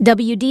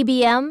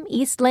WDBM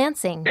East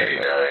Lansing.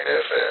 89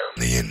 FM.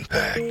 The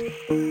Impact.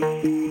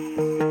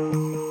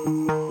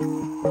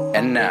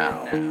 And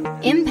now,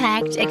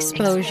 Impact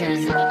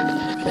Explosion.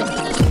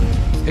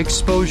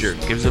 Exposure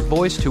gives a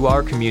voice to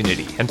our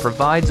community and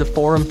provides a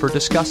forum for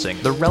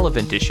discussing the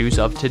relevant issues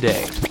of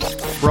today.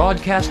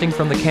 Broadcasting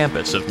from the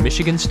campus of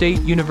Michigan State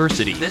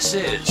University, this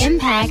is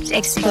Impact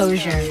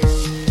Exposure.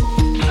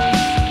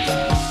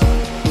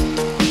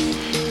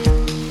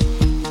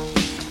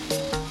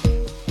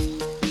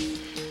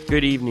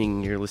 Good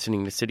evening. You're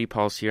listening to City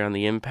Pulse here on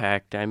The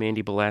Impact. I'm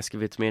Andy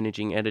Belaskovitz,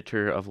 managing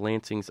editor of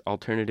Lansing's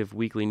alternative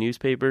weekly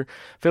newspaper.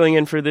 Filling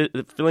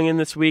in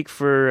this week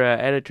for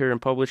editor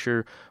and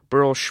publisher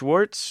Burl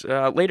Schwartz.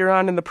 Later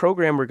on in the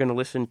program, we're going to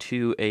listen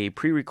to a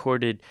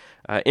pre-recorded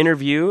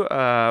interview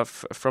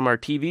from our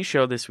TV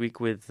show this week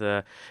with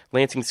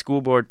Lansing School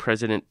Board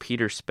President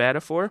Peter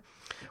Spatafor.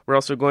 We're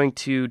also going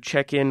to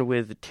check in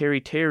with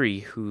Terry,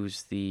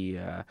 who's the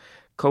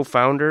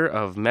co-founder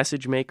of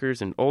Message Makers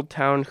in Old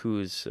Town,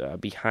 who's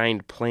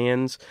behind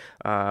plans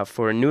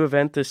for a new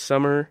event this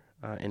summer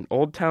in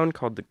Old Town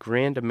called the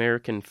Grand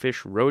American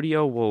Fish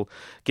Rodeo. We'll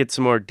get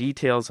some more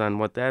details on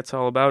what that's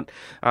all about.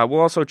 We'll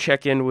also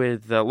check in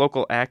with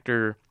local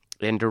actor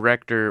and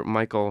director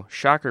Michael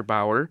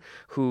Schockerbauer,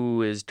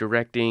 who is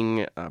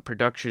directing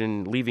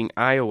production Leaving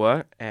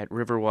Iowa at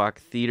Riverwalk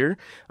Theater.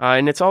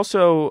 And it's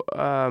also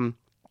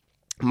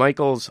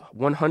Michael's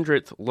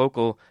 100th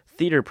local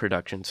theater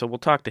production. So we'll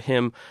talk to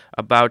him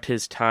about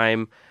his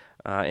time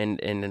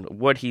and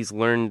what he's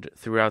learned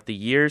throughout the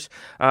years.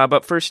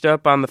 But first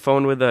up on the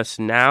phone with us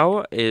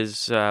now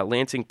is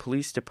Lansing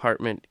Police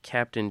Department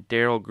Captain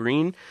Daryl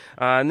Green.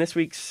 In this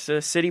week's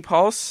City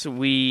Pulse,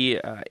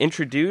 we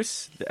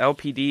introduce the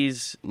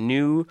LPD's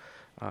new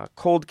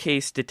cold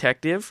case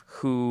detective,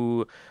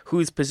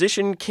 whose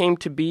position came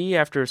to be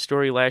after a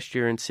story last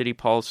year in City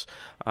Pulse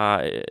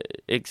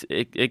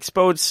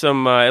exposed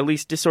some at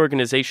least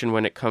disorganization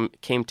when it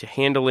came to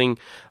handling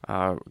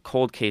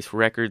cold case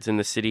records in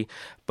the city.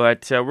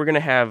 But we're going to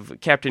have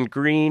Captain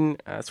Green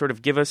sort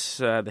of give us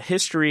the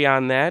history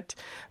on that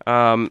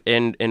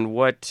and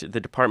what the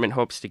department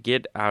hopes to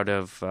get out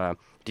of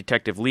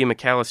Detective Lee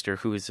McAllister,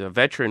 who is a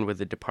veteran with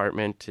the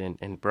department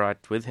and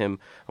brought with him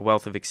a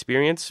wealth of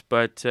experience.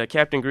 But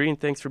Captain Green,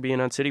 thanks for being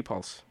on City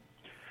Pulse.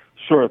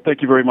 Sure.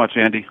 Thank you very much,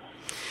 Andy.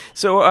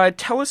 So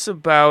tell us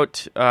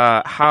about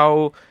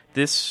how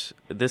this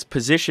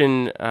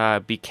position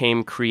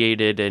became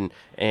created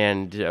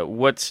and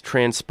what's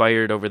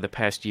transpired over the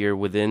past year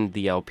within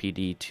the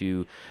LPD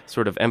to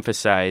sort of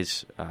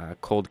emphasize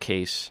cold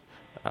case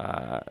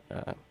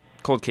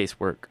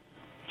work.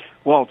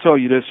 Well, I'll tell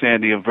you this,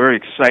 Andy. I'm very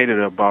excited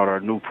about our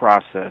new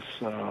process,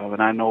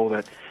 and I know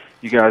that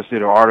you guys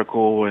did an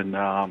article and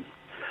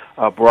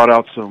brought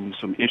out some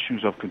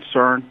issues of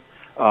concern.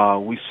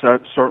 We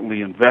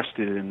certainly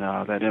invested in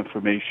that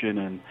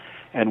information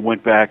and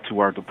went back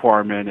to our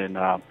department and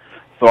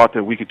thought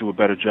that we could do a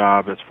better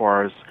job as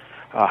far as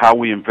how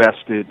we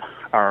invested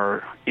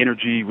our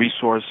energy,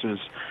 resources,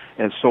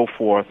 and so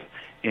forth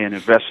in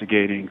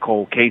investigating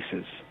cold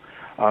cases.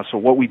 So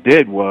what we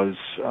did was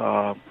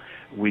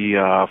we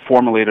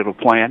formulated a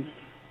plan,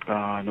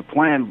 and the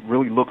plan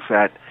really looks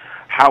at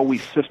how we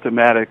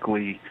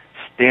systematically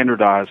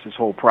standardize this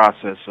whole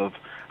process of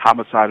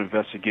homicide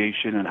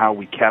investigation and how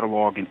we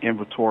catalog and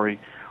inventory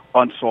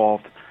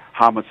unsolved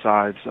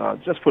homicides,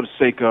 just for the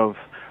sake of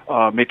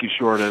making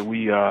sure that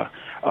we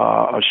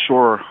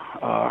assure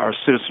our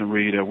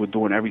citizenry that we're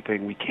doing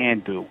everything we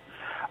can do.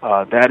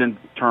 That in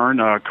turn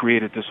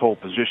created this whole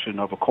position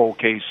of a cold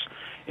case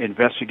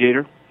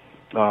investigator.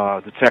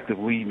 Detective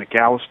Lee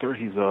McAllister,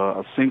 he's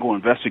a single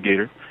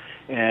investigator,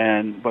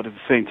 but at the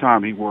same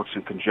time he works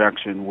in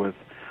conjunction with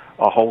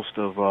a host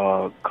of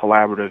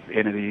collaborative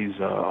entities,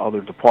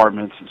 other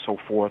departments, and so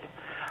forth.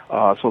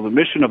 So the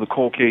mission of the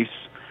cold case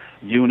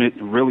unit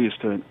really is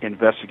to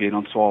investigate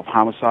unsolved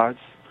homicides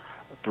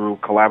through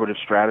collaborative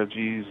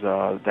strategies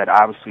that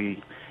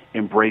obviously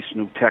embrace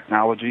new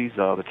technologies.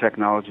 The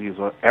technology is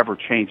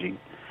ever-changing,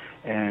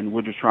 and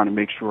we're just trying to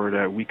make sure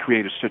that we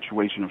create a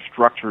situation of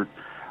structured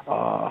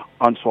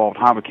unsolved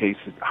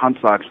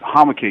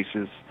homicide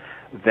cases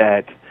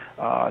that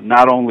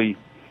not only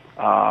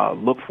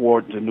look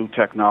forward to new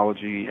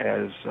technology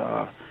as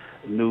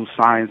new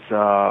science,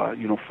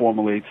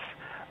 formulates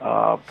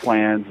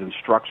plans and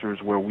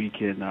structures where we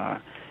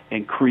can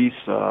increase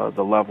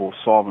the level of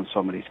solving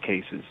some of these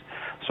cases.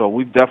 So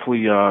we've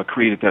definitely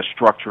created that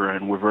structure,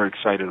 and we're very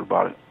excited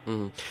about it.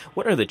 Mm-hmm.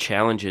 What are the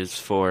challenges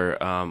for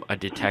a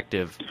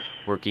detective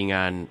working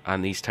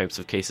on these types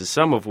of cases,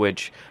 some of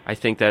which I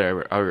think that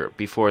are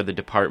before the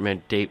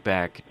department date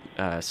back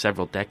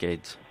several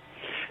decades?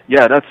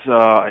 Yeah, that's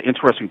an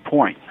interesting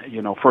point.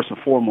 First and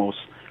foremost,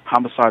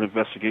 homicide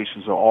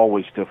investigations are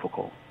always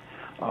difficult.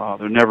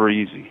 They're never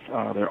easy.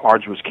 They're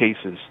arduous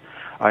cases.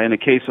 In the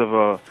case of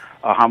a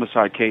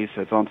homicide case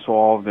that's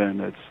unsolved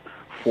and it's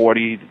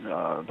 40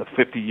 to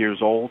 50 years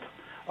old,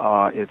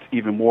 it's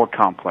even more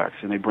complex,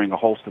 and they bring a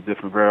host of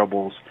different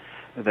variables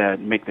that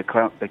make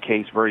the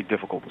case very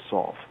difficult to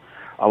solve.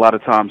 A lot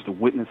of times the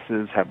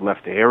witnesses have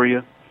left the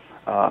area.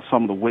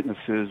 Some of the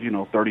witnesses,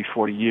 30,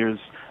 40 years,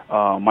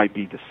 might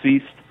be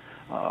deceased.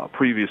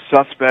 Previous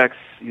suspects,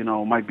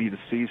 might be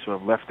deceased or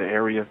have left the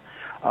area.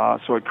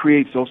 So it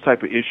creates those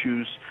type of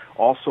issues.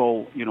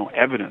 Also,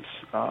 evidence,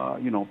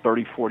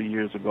 30, 40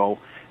 years ago,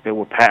 they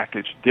were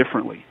packaged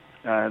differently.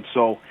 And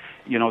so,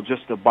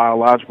 just the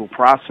biological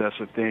process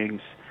of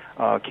things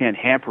can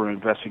hamper an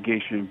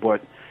investigation.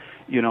 But,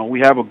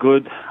 we have a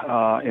good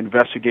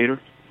investigator.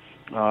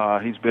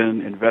 He's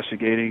been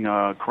investigating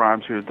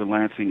crimes here at the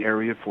Lansing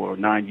area for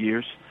 9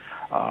 years.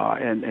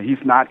 And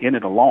he's not in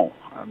it alone.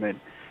 I mean,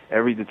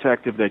 every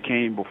detective that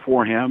came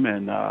before him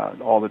and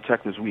all the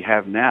detectives we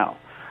have now,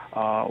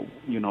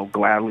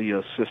 gladly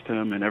assist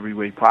him in every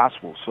way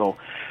possible. So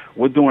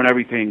we're doing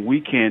everything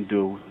we can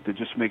do to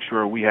just make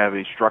sure we have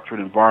a structured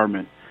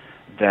environment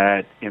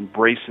that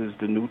embraces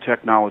the new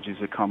technologies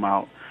that come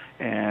out,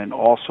 and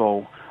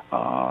also,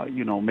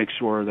 make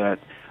sure that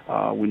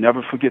we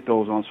never forget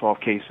those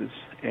unsolved cases.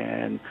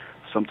 And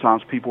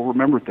sometimes people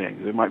remember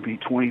things. It might be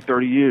 20,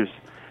 30 years,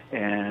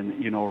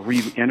 and, a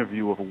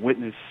re-interview of a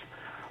witness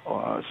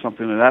or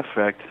something to that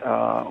effect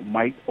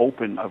might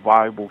open a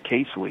viable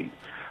case lead.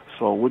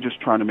 So we're just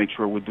trying to make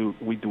sure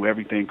we do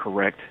everything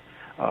correct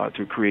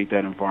to create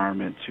that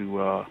environment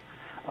to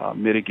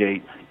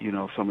mitigate,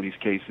 some of these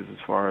cases as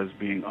far as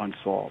being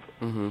unsolved.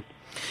 Mm-hmm.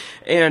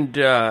 And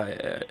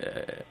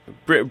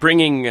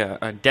bringing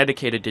a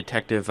dedicated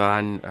detective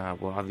on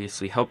will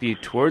obviously help you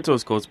towards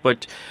those goals.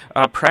 But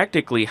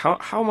practically,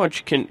 how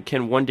much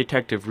can one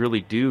detective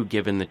really do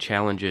given the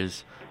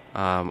challenges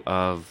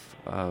of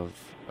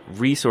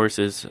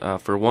resources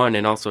for one,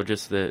 and also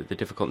just the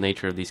difficult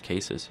nature of these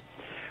cases?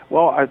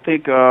 Well, I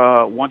think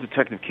one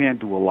detective can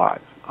do a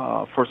lot.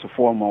 First and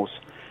foremost,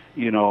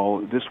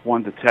 this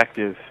one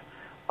detective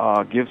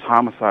gives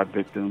homicide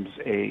victims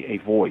a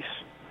voice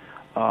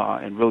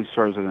and really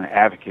serves as an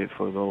advocate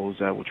for those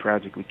that were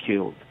tragically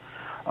killed.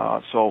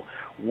 So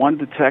one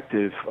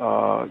detective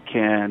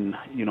can,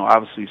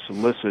 obviously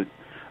solicit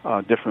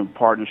different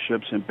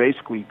partnerships and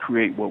basically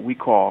create what we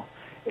call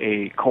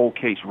a cold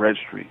case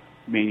registry,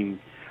 meaning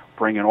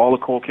bringing all the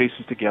cold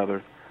cases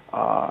together,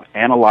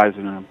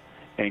 analyzing them,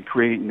 and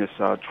creating this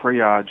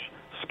triage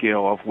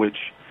scale of which,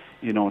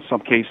 in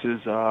some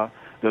cases,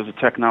 there's a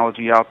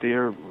technology out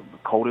there,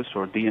 CODIS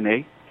or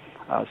DNA,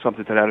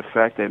 something to that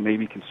effect that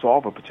maybe can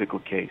solve a particular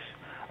case.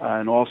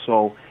 And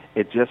also,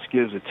 it just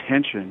gives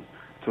attention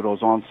to those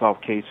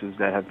unsolved cases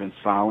that have been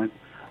silent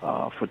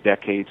for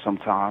decades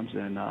sometimes.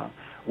 And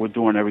we're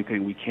doing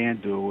everything we can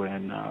do,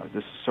 and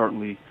this is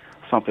certainly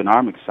something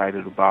I'm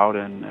excited about.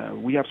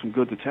 And we have some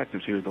good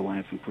detectives here at the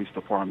Lansing Police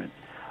Department.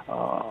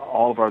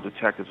 All of our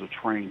detectives are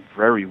trained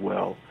very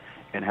well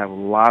and have a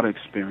lot of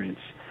experience.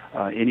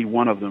 Any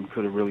one of them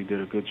could have really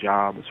did a good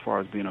job as far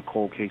as being a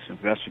cold case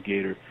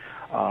investigator.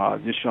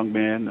 This young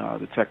man,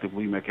 Detective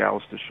Lee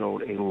McAllister,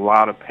 showed a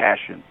lot of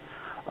passion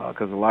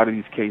because a lot of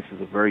these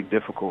cases are very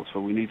difficult. So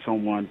we need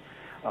someone,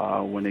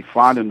 when they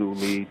find a new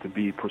lead, to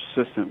be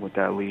persistent with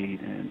that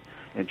lead and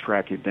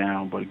track it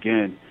down. But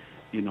again,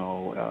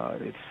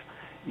 it's,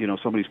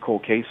 some of these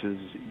cold cases,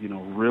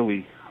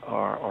 really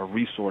are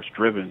resource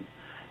driven.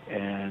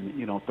 And,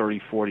 30,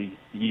 40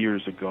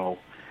 years ago,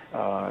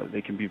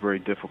 they can be very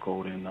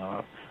difficult in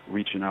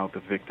reaching out to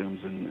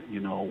victims and,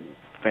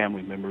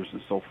 family members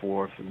and so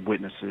forth, and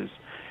witnesses,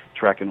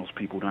 tracking those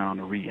people down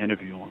to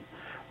re-interview them.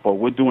 But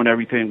we're doing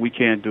everything we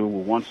can do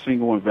with one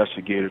single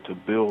investigator to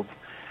build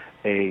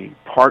a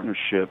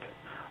partnership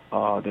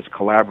that's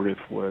collaborative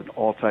with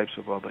all types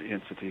of other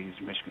entities,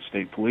 Michigan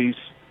State Police.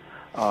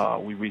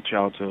 We reach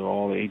out to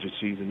all the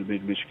agencies in the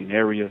mid-Michigan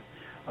area.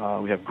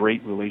 We have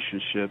great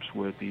relationships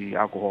with the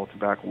Alcohol,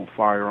 Tobacco, and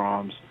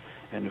Firearms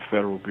and the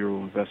Federal Bureau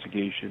of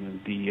Investigation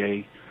and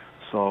DEA.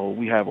 So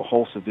we have a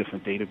host of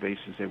different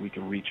databases that we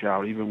can reach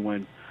out, even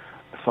when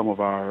some of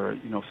our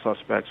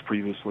suspects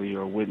previously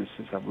or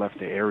witnesses have left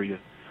the area.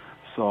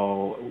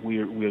 So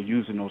we're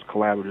using those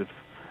collaborative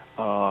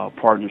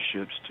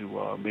partnerships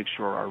to make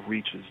sure our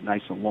reach is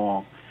nice and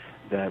long,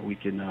 that we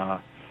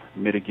can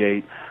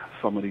mitigate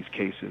some of these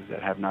cases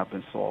that have not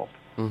been solved.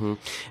 Mm-hmm.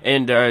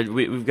 And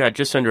we've got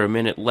just under a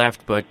minute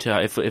left, but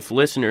if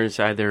listeners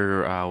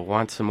either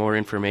want some more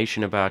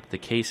information about the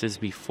cases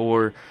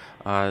before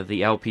the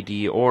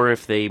LPD, or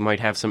if they might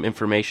have some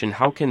information,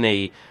 how can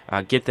they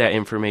get that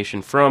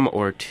information from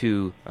or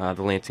to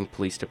the Lansing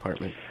Police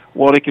Department?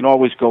 Well, they can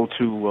always go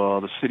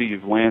to the City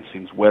of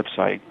Lansing's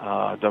website,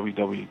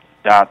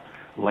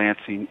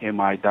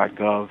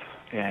 www.lansingmi.gov,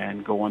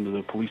 and go under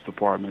the police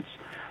department's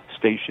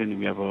station.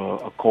 We have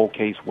a cold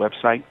case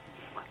website.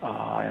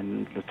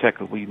 And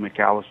Detective Lee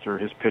McAllister,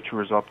 his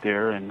picture is up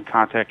there, and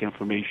contact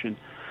information,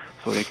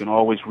 so they can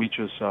always reach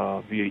us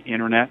via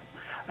internet,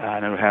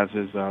 and it has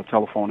his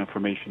telephone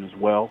information as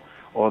well.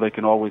 Or they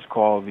can always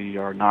call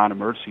our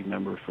non-emergency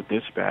number for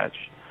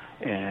dispatch,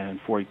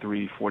 and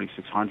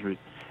 483-4600,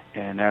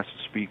 and ask to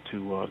speak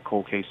to a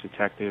cold case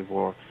detective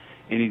or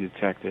any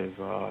detective.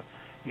 We're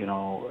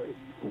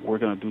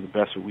going to do the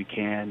best that we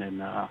can,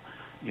 and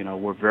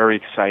we're very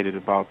excited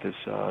about this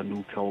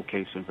new cold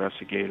case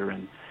investigator,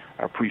 and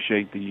I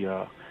appreciate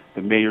the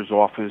mayor's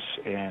office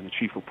and the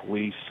chief of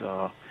police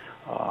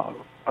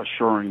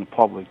assuring the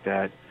public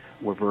that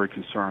we're very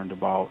concerned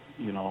about,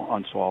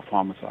 unsolved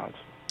homicides.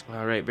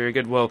 All right, very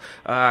good. Well,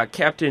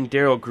 Captain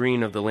Daryl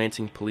Green of the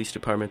Lansing Police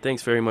Department,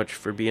 thanks very much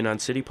for being on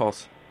City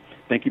Pulse.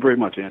 Thank you very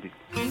much, Andy.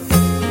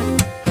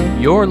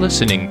 You're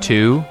listening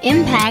to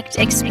Impact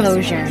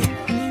Exposure.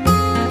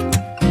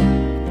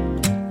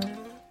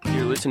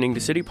 You're listening to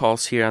City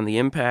Pulse here on The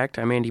Impact.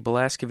 I'm Andy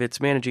Blaskovitz,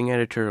 managing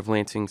editor of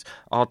Lansing's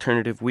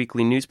alternative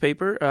weekly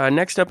newspaper.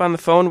 Next up on the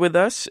phone with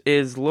us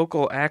is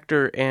local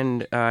actor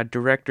and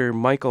director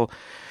Michael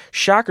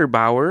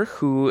Schockerbauer,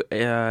 who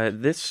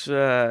this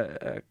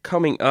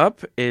coming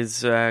up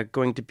is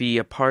going to be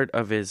a part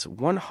of his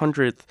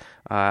 100th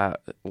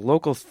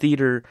local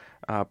theater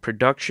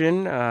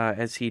production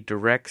as he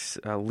directs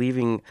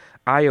Leaving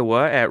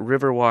Iowa at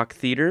Riverwalk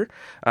Theater.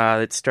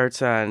 It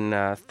starts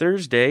on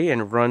Thursday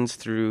and runs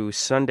through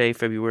Sunday,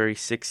 February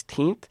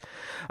 16th.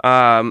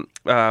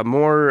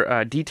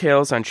 More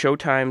details on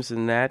showtimes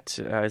and that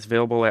is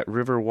available at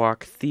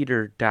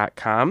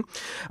riverwalktheater.com.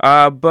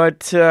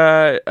 But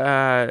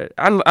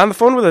on the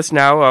phone with us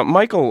now,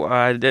 Michael,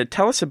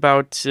 tell us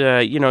about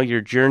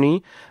your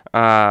journey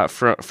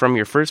from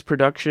your first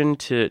production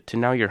to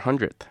now your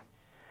 100th.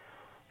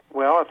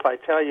 Well, if I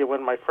tell you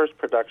when my first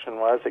production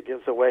was, it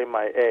gives away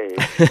my age.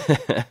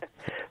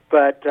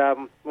 But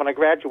when I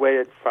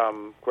graduated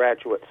from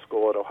graduate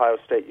school at Ohio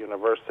State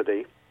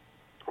University,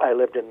 I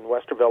lived in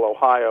Westerville,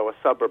 Ohio, a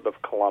suburb of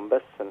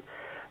Columbus, and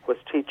was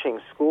teaching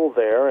school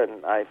there,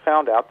 and I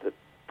found out that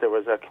there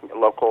was a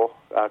local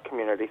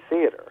community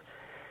theater.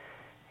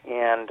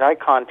 And I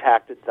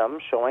contacted them,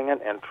 showing an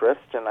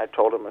interest, and I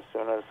told them as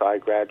soon as I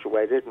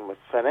graduated and was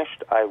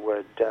finished, I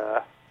would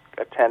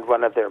attend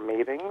one of their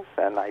meetings,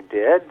 and I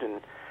did, and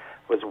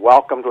was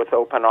welcomed with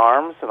open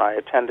arms, and I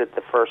attended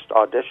the first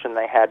audition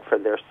they had for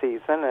their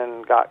season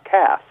and got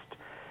cast.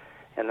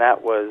 And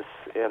that was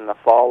in the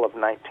fall of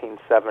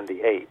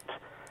 1978.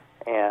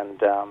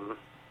 And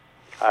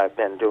I've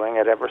been doing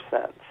it ever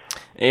since.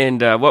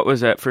 And what was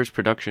that first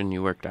production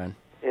you worked on?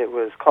 It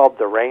was called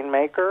The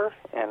Rainmaker,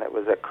 and it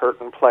was at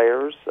Curtain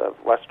Players of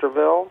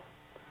Westerville.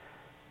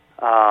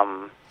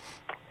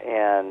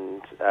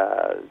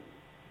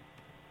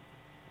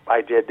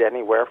 I did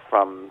anywhere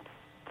from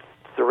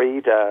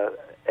 3 to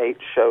 8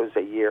 shows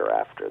a year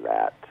after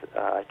that.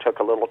 I took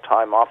a little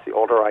time off. The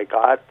older I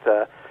got,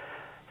 the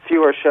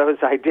fewer shows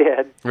I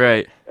did.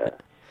 Right.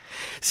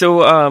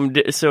 So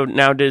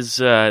now does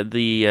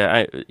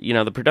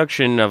the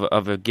production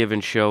of a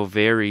given show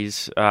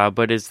varies,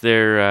 but is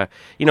there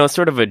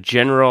sort of a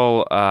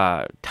general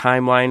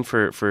timeline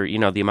for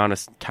the amount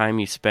of time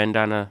you spend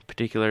on a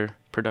particular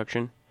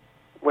production?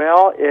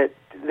 Well,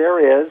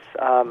 there is.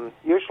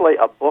 Usually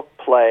a book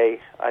play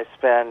I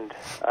spend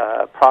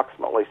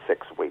approximately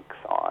 6 weeks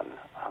on.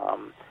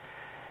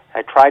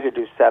 I try to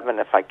do 7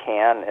 if I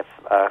can, if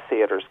a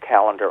theater's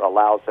calendar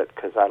allows it,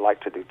 because I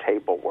like to do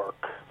table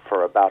work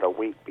for about a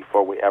week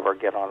before we ever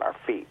get on our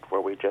feet,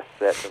 where we just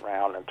sit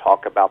around and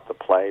talk about the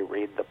play,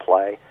 read the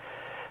play,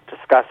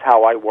 discuss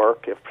how I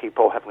work if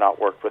people have not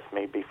worked with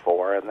me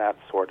before, and that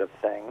sort of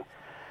thing.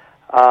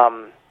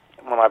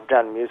 When I've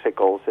done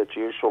musicals, it's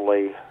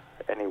usually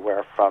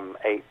anywhere from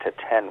 8 to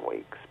 10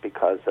 weeks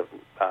because of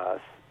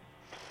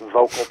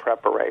vocal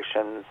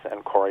preparations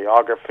and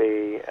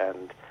choreography,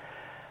 and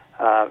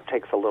it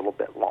takes a little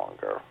bit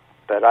longer.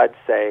 But I'd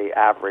say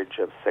average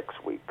of 6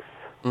 weeks.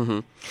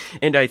 Mm-hmm.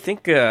 And I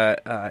think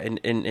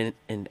in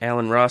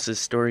Alan Ross's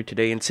story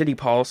today in City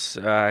Pulse,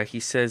 he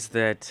says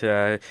that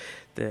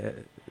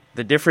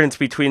the difference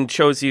between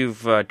shows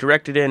you've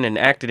directed in and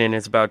acted in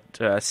is about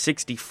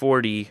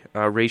 60-40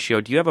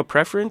 ratio. Do you have a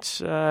preference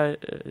to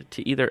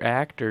either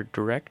act or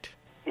direct?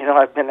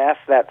 I've been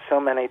asked that so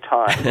many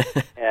times,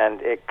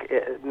 and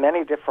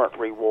many different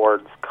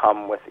rewards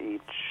come with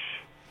each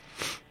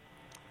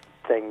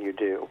thing you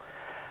do.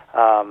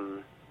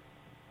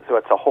 So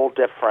it's a whole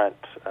different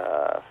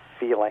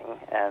feeling,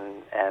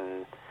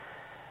 and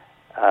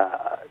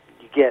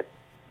you get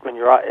when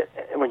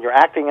you're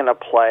acting in a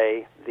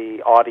play,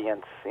 the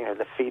audience,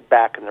 the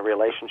feedback and the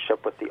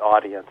relationship with the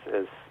audience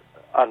is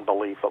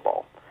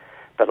unbelievable.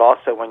 But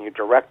also when you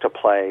direct a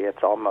play,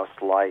 it's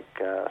almost like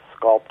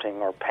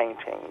sculpting or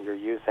painting. You're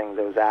using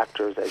those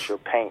actors as your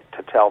paint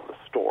to tell the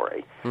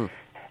story.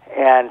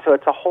 And so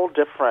it's a whole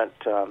different,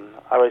 I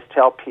always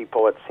tell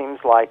people, it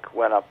seems like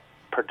when a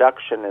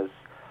production is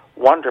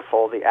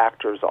wonderful, the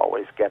actors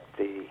always get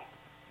the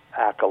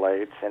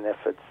accolades, and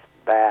if it's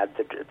bad,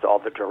 it's all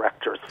the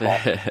director's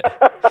fault.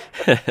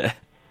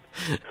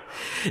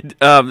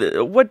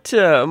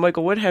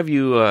 Michael, what have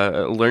you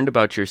learned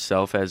about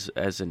yourself as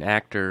an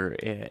actor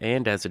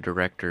and as a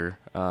director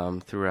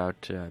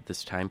throughout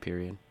this time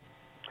period?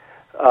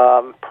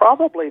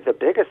 Probably the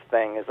biggest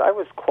thing is I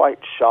was quite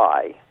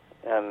shy,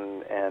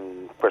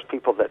 and of course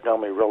people that know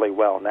me really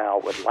well now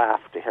would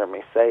laugh to hear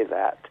me say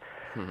that.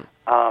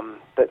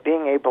 But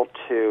being able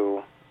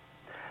to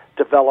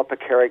develop a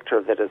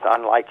character that is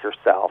unlike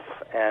yourself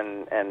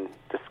and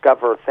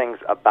discover things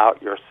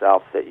about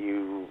yourself that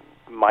you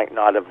might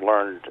not have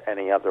learned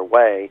any other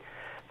way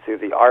through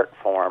the art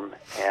form.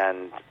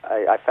 And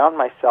I found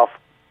myself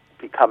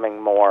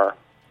becoming more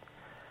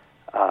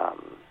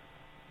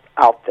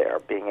out there,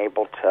 being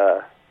able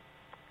to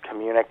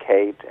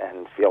communicate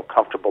and feel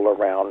comfortable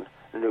around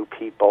new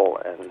people.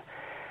 And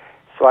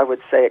so I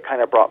would say it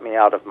kind of brought me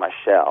out of my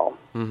shell.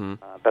 Mm-hmm.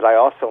 But I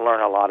also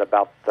learn a lot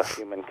about the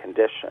human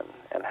condition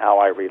and how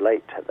I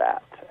relate to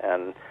that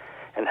and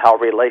how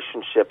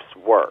relationships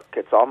work.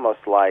 It's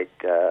almost like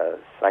a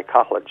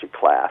psychology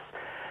class.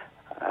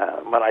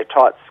 When I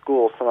taught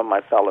school, some of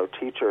my fellow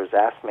teachers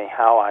asked me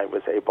how I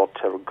was able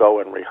to go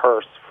and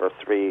rehearse for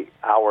 3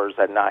 hours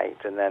a night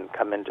and then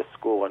come into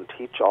school and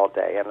teach all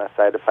day. And I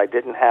said, if I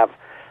didn't have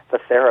the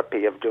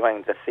therapy of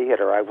doing the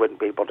theater, I wouldn't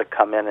be able to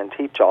come in and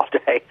teach all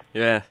day.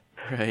 Yeah,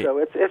 right. So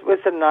it was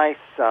a nice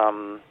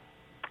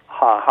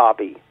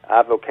hobby,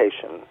 a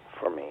vocation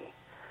for me.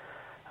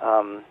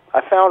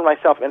 I found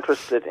myself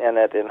interested in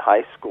it in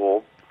high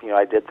school.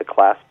 I did the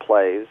class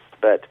plays,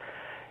 but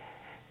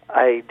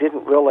I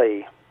didn't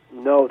really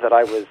know that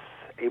I was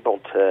able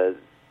to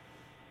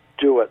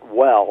do it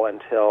well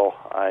until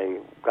I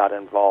got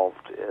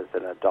involved as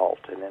an adult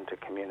and into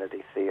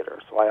community theater.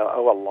 So I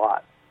owe a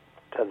lot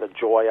to the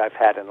joy I've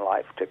had in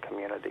life to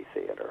community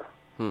theater.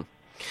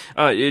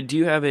 Do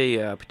you have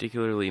a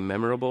particularly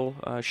memorable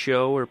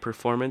show or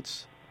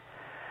performance?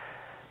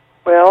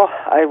 Well,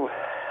 I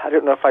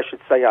don't know if I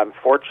should say I'm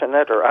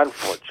fortunate or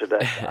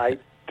unfortunate. I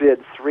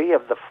did 3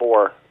 of the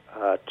 4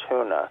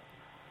 Tuna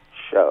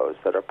shows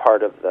that are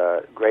part of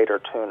the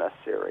Greater Tuna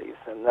series,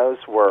 and those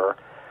were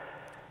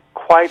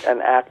quite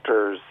an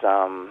actor's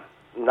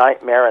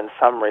nightmare in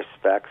some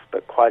respects,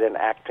 but quite an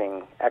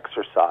acting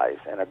exercise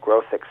and a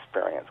growth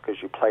experience,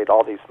 because you played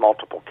all these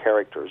multiple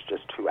characters.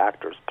 Just 2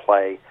 actors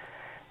play,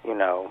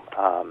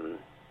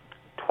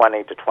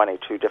 20 to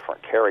 22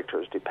 different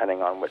characters,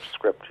 depending on which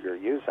script you're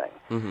using.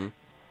 Mm-hmm.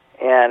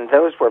 And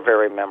those were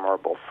very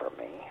memorable for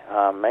me,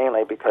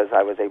 mainly because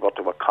I was able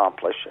to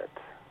accomplish it.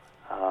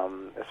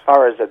 As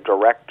far as a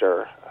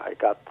director, I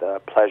got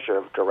the pleasure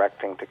of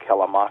directing To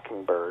Kill a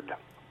Mockingbird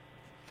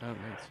a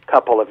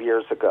couple of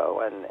years ago,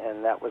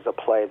 and that was a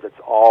play that's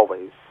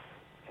always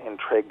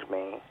intrigued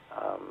me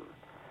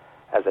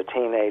as a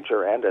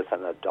teenager and as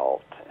an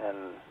adult, and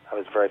I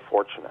was very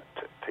fortunate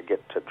to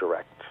get to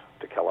direct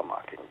To Kill a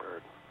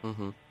Mockingbird.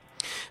 Mm-hmm.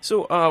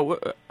 So,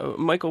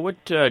 Michael,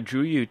 what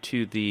drew you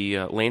to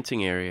the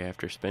Lansing area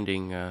after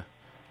spending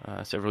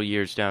several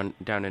years down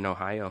in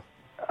Ohio?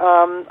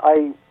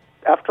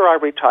 After I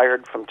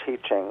retired from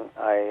teaching,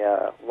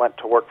 I went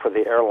to work for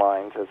the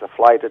airlines as a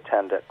flight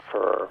attendant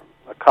for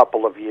a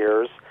couple of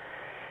years,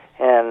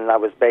 and I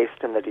was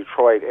based in the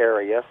Detroit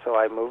area, so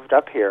I moved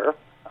up here.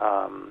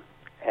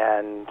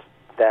 And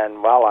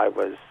then while I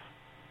was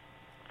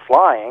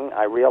flying,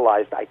 I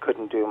realized I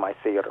couldn't do my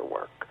theater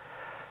work.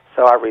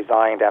 So I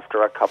resigned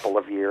after a couple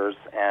of years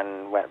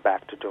and went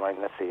back to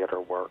doing the theater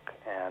work.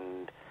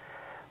 And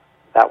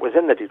that was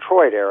in the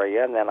Detroit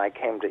area, and then I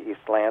came to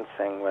East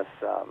Lansing with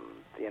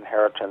the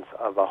inheritance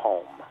of a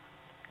home.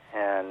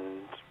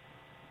 And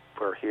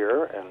we're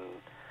here and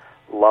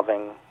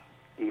loving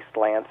East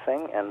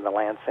Lansing and the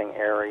Lansing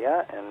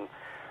area. And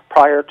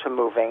prior to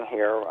moving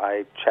here,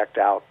 I checked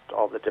out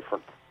all the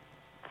different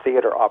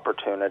theater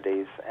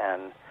opportunities,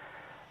 and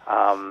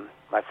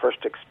my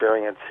first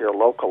experience here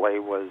locally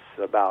was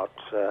about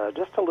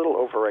just a little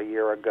over a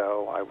year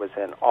ago. I was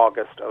in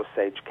August,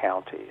 Osage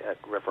County at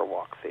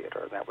Riverwalk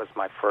Theater. That was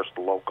my first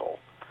local.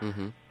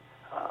 Mm-hmm.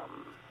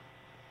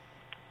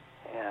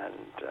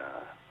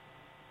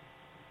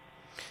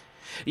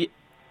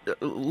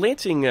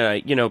 Lansing,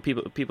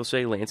 people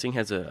say Lansing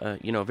has a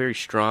very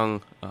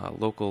strong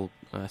local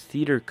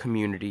theater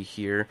community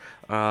here.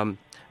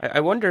 I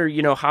wonder,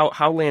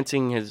 how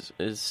Lansing has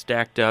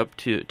stacked up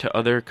to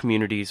other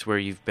communities where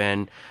you've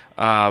been,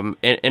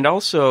 and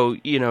also,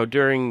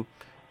 during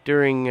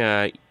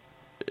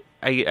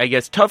I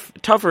guess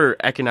tougher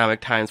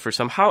economic times for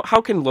some.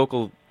 How can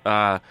local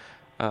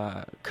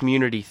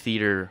community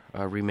theater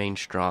remain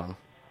strong?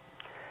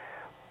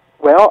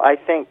 Well, I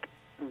think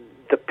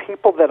the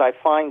people that I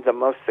find the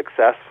most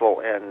successful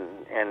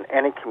in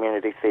any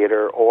community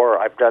theater, or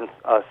I've done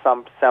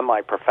some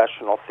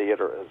semi-professional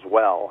theater as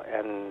well,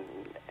 and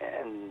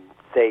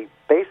they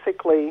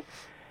basically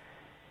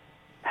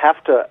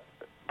have to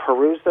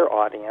peruse their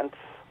audience,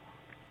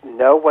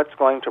 know what's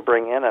going to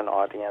bring in an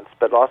audience,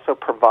 but also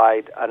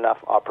provide enough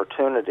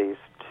opportunities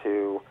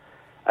to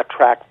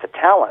attract the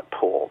talent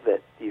pool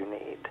that you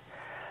need.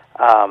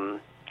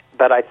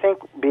 But I think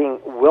being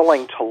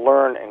willing to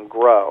learn and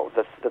grow,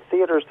 the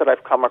theaters that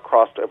I've come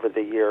across over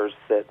the years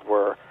that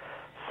were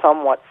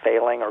somewhat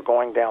failing or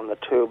going down the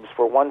tubes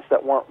were ones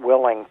that weren't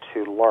willing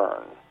to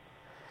learn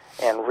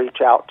and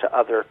reach out to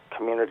other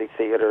community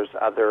theaters,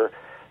 other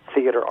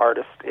theater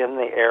artists in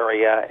the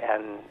area,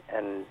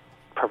 and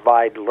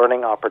provide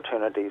learning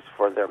opportunities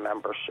for their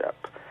membership.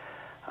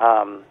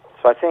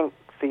 So I think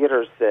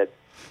theaters that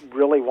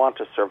really want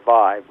to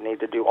survive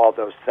need to do all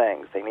those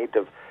things. They need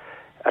to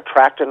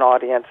attract an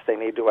audience, they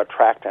need to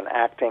attract an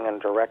acting and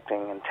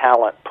directing and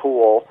talent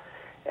pool,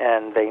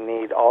 and they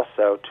need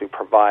also to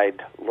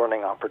provide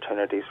learning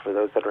opportunities for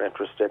those that are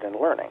interested in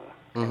learning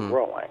and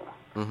growing.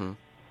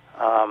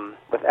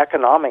 With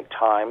economic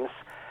times,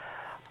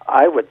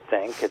 I would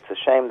think, it's a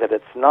shame that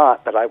it's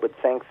not, but I would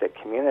think that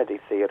community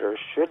theaters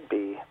should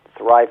be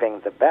thriving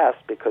the best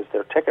because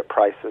their ticket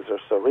prices are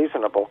so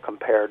reasonable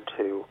compared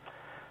to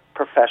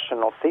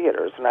professional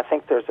theaters. And I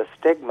think there's a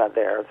stigma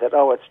there that,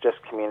 oh, it's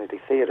just community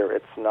theater,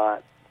 it's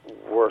not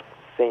worth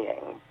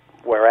seeing.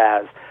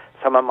 Whereas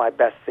some of my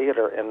best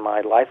theater in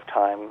my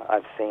lifetime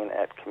I've seen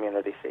at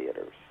community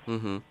theaters.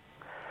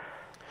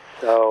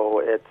 So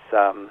it's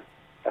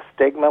a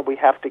stigma we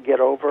have to get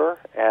over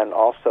and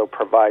also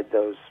provide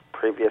those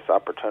previous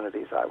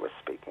opportunities I was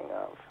speaking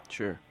of.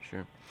 Sure.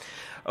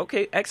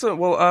 Okay, excellent.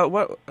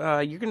 Well,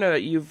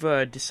 you've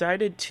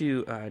decided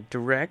to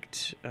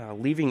direct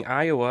Leaving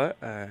Iowa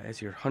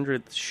as your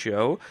 100th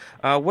show.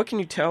 What can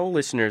you tell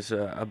listeners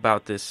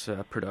about this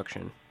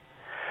production?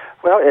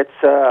 Well,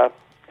 it's a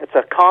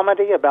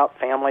comedy about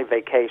family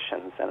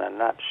vacations in a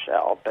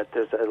nutshell, but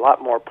there's a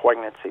lot more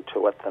poignancy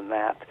to it than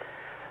that.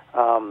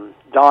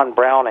 Don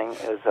Browning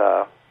is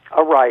a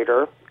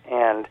writer,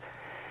 and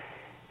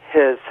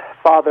his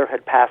father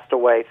had passed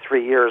away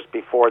 3 years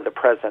before the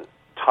present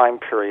time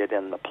period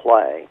in the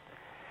play.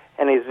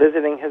 And he's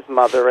visiting his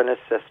mother and his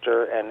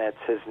sister, and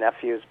it's his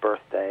nephew's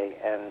birthday.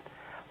 And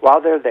while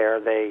they're there,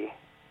 they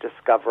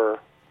discover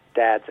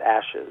Dad's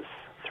ashes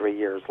 3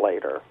 years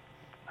later,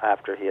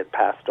 after he had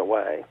passed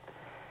away,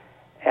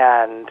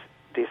 and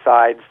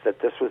decides that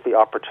this was the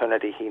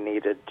opportunity he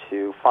needed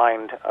to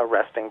find a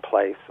resting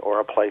place or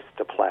a place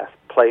to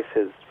place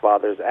his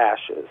father's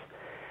ashes.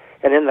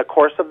 And in the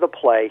course of the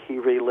play, he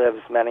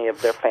relives many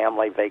of their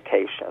family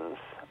vacations,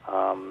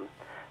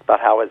 about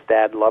how his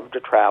dad loved to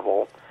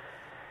travel.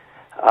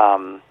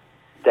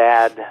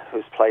 Dad,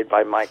 who's played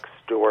by Mike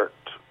Stewart,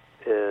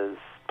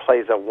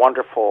 plays a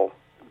wonderful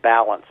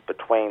balance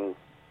between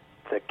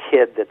the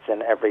kid that's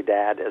in every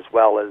dad as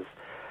well as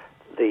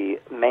the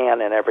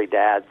man in every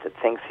dad that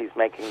thinks he's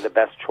making the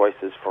best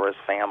choices for his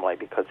family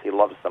because he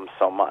loves them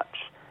so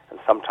much. And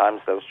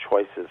sometimes those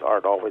choices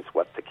aren't always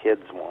what the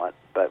kids want,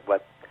 but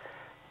what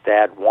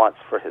Dad wants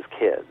for his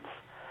kids.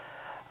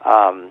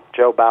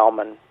 Joe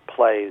Bauman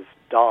plays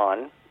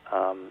Don,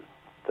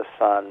 the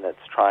son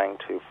that's trying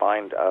to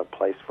find a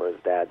place for his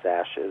dad's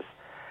ashes.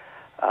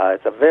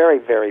 It's a very,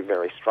 very,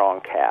 very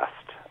strong cast.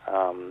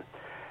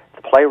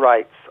 The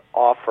playwrights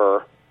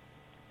offer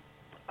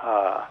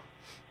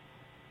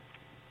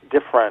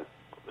different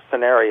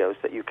scenarios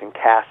that you can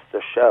cast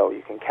the show.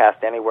 You can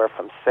cast anywhere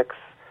from 6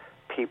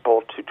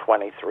 people to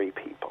 23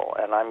 people,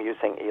 and I'm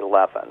using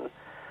 11.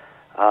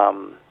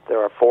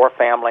 There are 4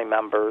 family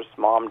members,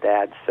 Mom,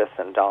 Dad, Sis,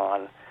 and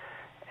Don,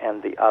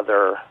 and the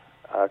other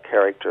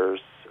actors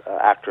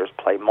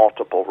play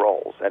multiple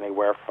roles,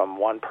 anywhere from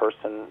one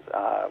person,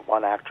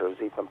 one actor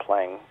is even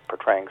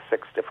portraying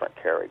 6 different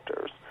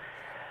characters.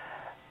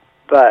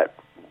 But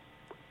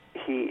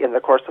in the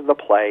course of the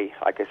play,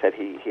 like I said,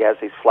 he has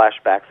these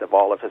flashbacks of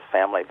all of his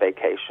family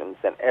vacations,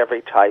 and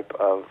every type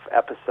of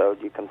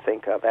episode you can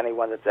think of,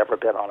 anyone that's ever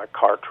been on a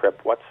car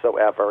trip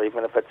whatsoever,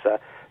 even if it's a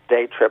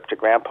day trip to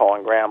Grandpa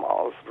and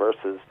Grandma's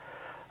versus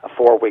a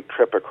 4-week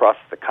trip across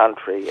the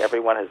country.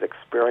 Everyone has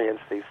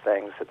experienced these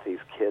things that these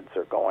kids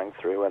are going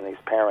through and these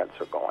parents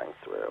are going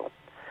through.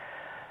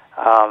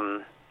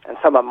 And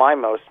some of my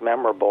most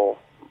memorable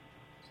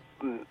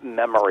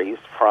memories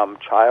from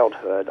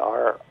childhood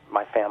are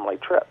my family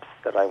trips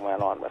that I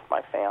went on with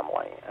my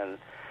family. And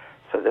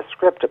so the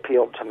script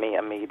appealed to me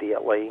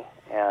immediately,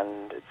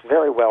 and it's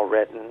very well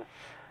written,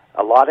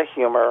 a lot of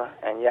humor,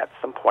 and yet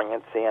some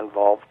poignancy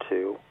involved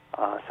too,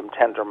 some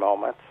tender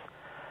moments.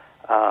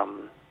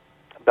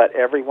 But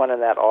everyone in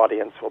that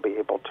audience will be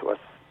able to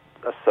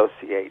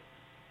associate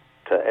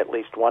to at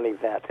least one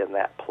event in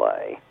that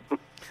play.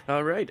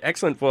 All right,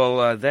 excellent.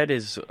 Well, that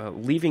is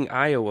Leaving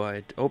Iowa.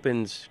 It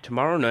opens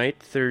tomorrow night,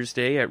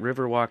 Thursday, at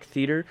Riverwalk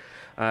Theater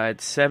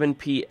at 7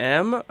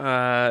 p.m.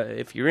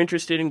 If you're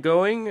interested in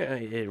going,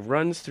 it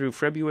runs through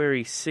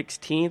February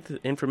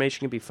 16th. Information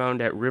can be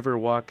found at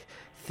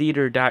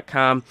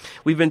riverwalktheater.com.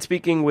 We've been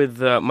speaking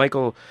with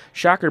Michael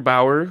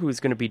Schockerbauer, who's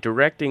going to be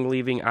directing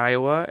Leaving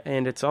Iowa,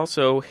 and it's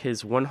also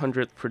his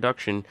 100th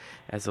production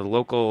as a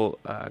local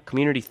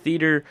community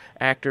theater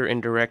actor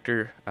and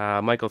director.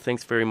 Michael,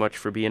 thanks very much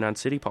for being on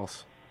City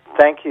Pulse.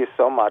 Thank you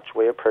so much.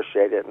 We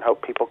appreciate it and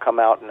hope people come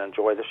out and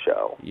enjoy the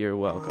show. You're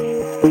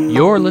welcome.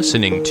 You're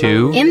listening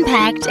to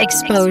Impact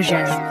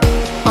Exposure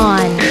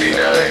on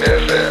 89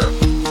 FM.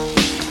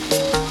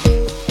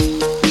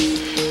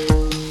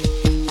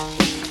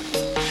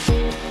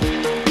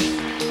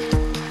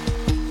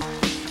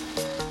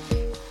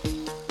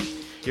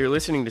 You're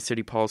listening to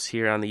City Pulse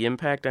here on The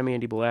Impact. I'm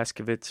Andy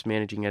Blaskovitz,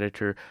 managing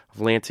editor of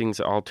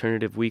Lansing's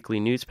alternative weekly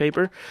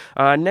newspaper.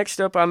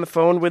 Next up on the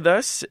phone with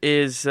us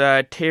is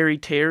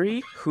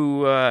Terry,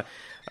 who,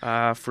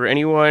 for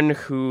anyone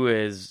who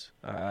has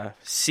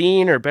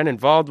seen or been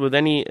involved with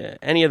any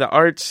of the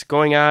arts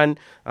going on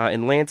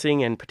in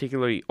Lansing, and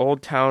particularly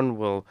Old Town,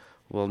 will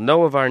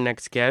know of our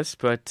next guest.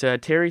 But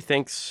Terry,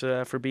 thanks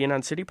for being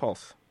on City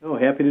Pulse. Oh,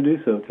 happy to do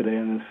so today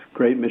on this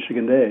great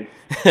Michigan day.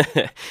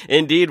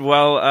 Indeed.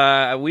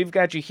 Well, we've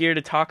got you here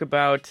to talk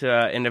about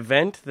an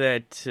event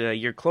that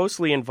you're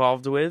closely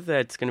involved with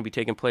that's going to be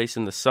taking place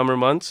in the summer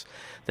months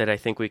that I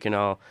think we can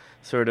all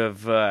sort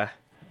of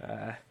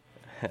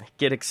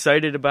get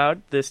excited about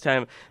this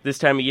time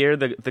of year.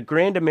 The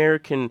Grand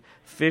American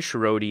Fish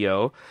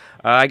Rodeo.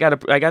 I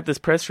got this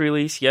press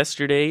release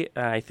yesterday.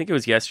 I think it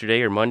was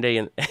yesterday or Monday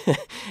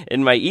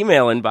in my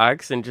email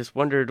inbox, and just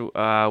wondered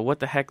what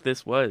the heck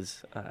this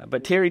was.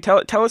 But Terry,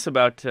 tell us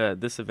about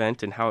this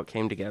event and how it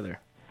came together.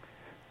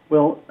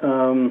 Well,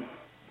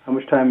 how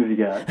much time have you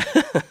got?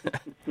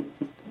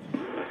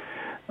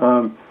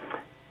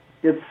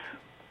 It's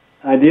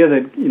an idea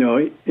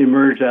that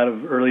emerged out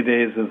of early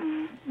days of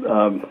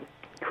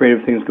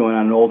creative things going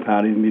on in Old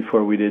Town. Even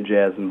before we did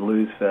Jazz and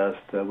Blues Fest,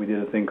 we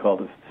did a thing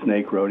called the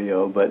Snake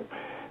Rodeo, but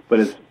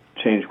it's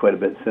changed quite a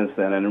bit since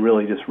then, and it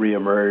really just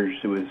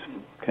reemerged. It was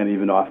kind of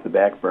even off the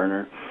back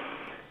burner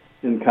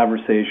in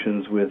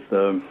conversations with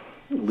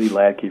Lee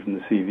Lackey from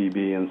the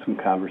CVB, and some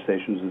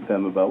conversations with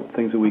them about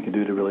things that we could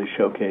do to really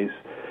showcase,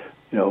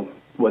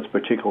 what's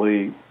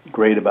particularly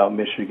great about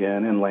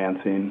Michigan and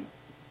Lansing,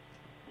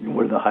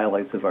 what are the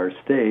highlights of our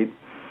state,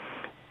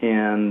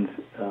 and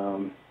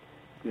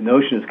the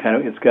notion is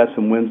it's got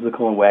some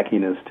whimsical and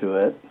wackiness to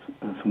it,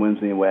 some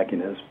whimsy and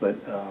wackiness, but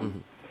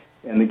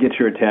and to get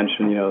your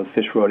attention,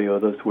 fish rodeo,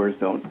 those words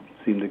don't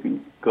seem to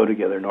go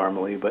together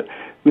normally, but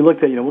we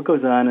looked at, what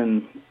goes on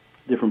in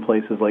different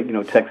places, like,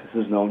 Texas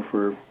is known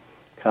for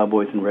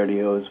cowboys and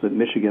rodeos, but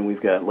Michigan,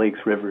 we've got lakes,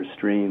 rivers,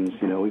 streams,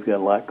 we've got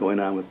a lot going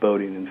on with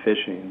boating and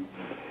fishing,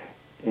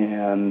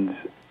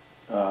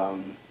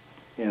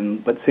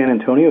 but San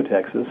Antonio,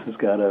 Texas has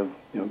got a,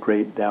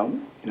 great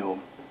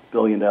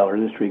billion-dollar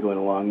industry going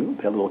along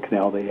that little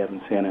canal they have in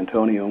San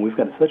Antonio, and we've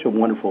got such a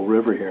wonderful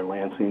river here in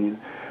Lansing.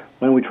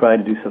 Why don't we try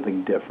to do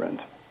something different?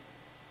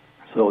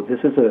 So this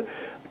is a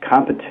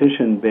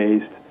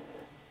competition-based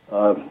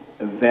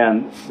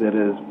event that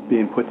is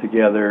being put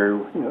together.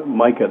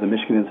 MICA, the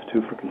Michigan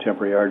Institute for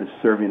Contemporary Art, is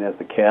serving as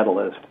the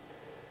catalyst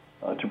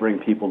to bring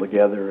people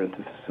together and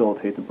to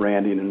facilitate the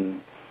branding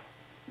and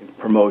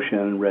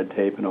promotion, red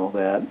tape, and all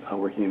that,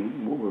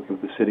 working with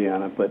the city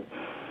on it. But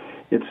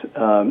it's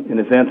an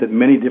event that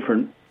many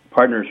different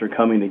partners are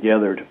coming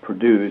together to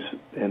produce,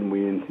 and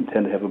we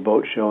intend to have a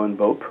boat show and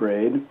boat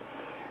parade,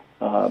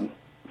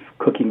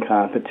 cooking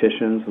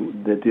competitions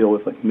that deal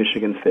with like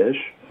Michigan fish,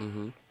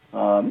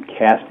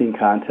 casting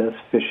contests,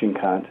 fishing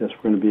contests.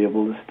 We're going to be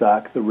able to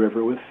stock the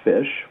river with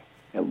fish.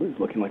 It's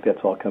looking like that's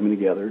all coming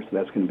together, so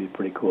that's going to be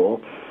pretty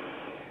cool.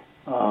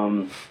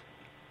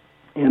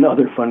 And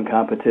other fun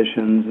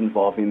competitions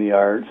involving the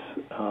arts,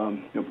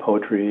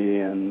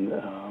 poetry and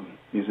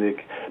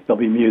music. There'll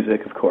be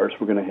music, of course.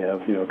 We're going to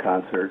have,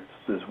 concerts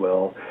as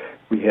well.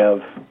 We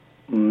have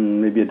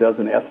maybe a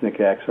dozen ethnic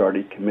acts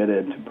already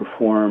committed to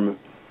perform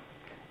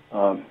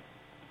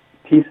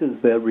pieces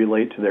that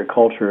relate to their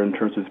culture in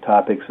terms of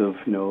topics of,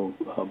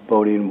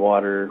 boating,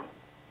 water,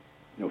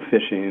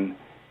 fishing,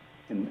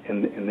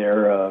 and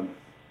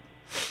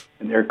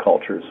their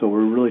culture. So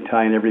we're really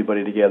tying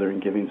everybody together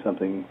and giving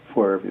something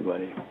for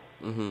everybody.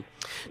 And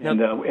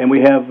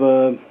we have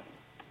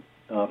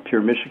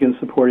Pure Michigan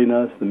supporting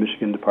us. The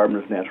Michigan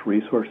Department of Natural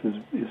Resources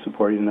is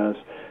supporting us.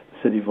 The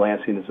City of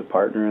Lansing is a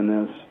partner in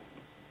this.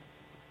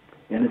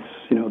 And it's,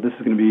 this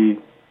is going to be,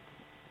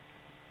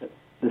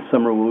 this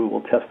summer we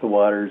will test the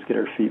waters, get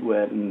our feet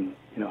wet, and,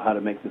 how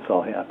to make this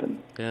all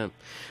happen. Yeah.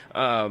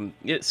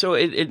 So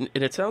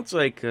it sounds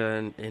like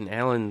in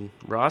Alan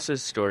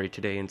Ross's story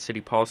today in City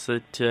Pulse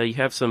that you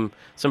have some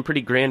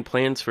pretty grand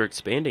plans for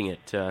expanding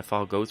it if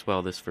all goes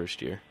well this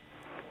first year.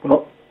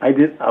 Well, I'm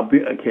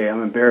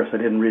embarrassed I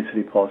didn't read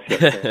City Pulse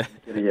yet.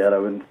 I've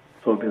been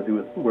so busy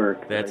with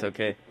work. That's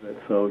okay.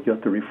 So you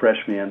have to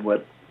refresh me on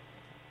what.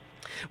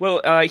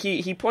 Well,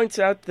 he points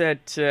out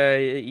that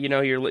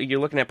you're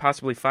looking at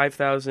possibly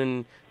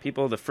 5,000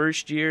 people the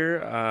first year,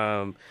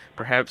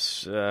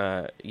 perhaps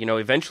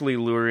eventually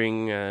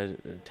luring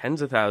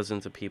tens of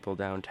thousands of people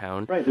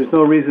downtown. Right. There's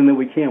no reason that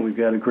we can't. We've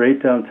got a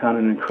great downtown,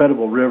 an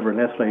incredible river, and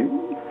that's what I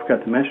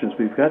forgot to mention. Is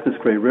we've got this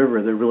great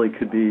river that really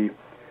could be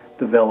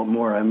developed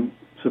more. I'm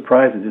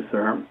surprised that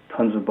there aren't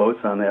tons of boats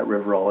on that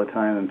river all the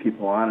time and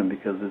people on them,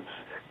 because it's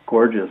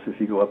gorgeous if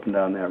you go up and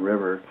down that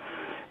river.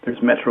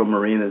 There's Metro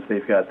Marinas.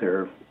 They've got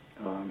their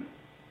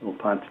little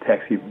pond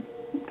taxi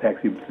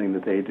thing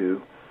that they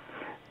do.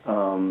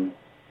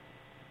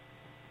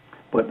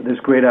 But there's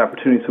great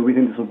opportunity. So we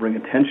think this will bring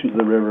attention to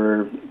the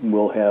river.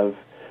 We're going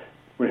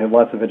to have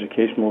lots of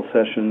educational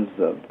sessions.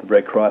 The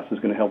Red Cross is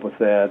going to help with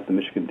that. The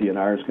Michigan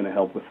DNR is going to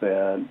help with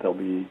that. There'll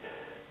be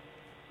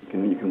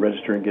you can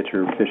register and get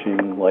your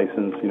fishing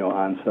license,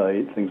 on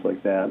site, things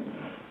like that.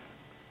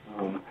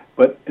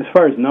 But as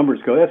far as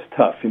numbers go, that's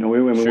tough. We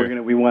want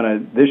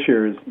to. This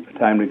year is a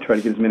time to try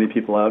to get as many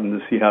people out and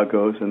to see how it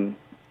goes, and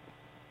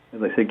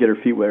as I say, get our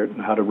feet wet and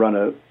how to run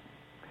a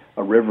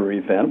a river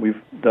event.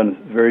 We've done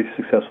very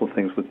successful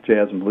things with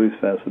Jazz and Blues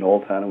Fest in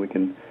Old Town, and we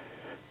can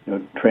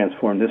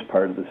transform this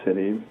part of the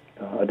city.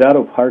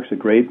 Adado Park's a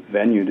great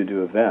venue to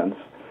do events.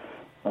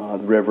 The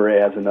river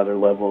adds another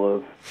level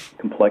of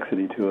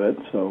complexity to it.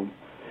 So,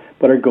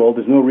 but our goal,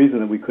 there's no reason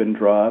that we couldn't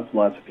draw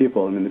lots of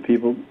people. I mean, the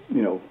people,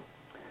 people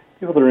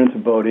that are into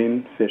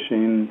boating,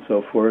 fishing,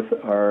 so forth,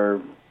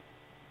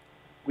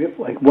 we have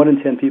like 1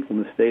 in 10 people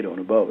in the state own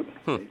a boat.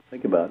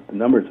 Think about it. The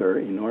numbers are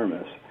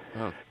enormous.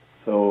 Oh.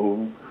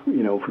 So,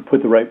 if we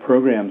put the right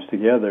programs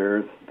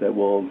together that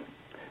will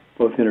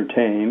both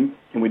entertain,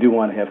 and we do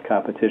want to have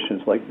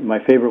competitions. Like my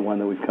favorite one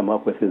that we've come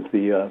up with is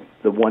the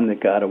one that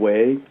got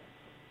away,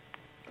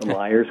 the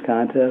Liars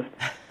Contest.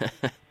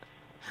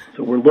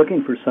 So we're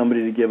looking for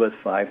somebody to give us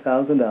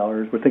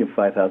 $5,000. We're thinking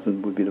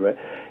 $5,000 would be the right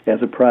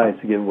as a prize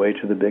to give away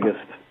to the biggest.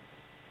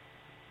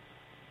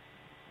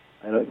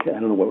 I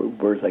don't know what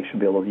words I should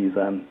be able to use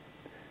on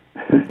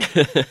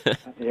the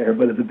air,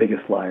 but it's the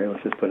biggest liar.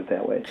 Let's just put it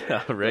that way.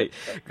 All right,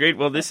 great.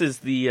 Well, this is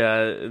the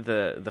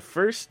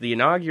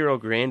inaugural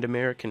Grand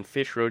American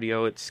Fish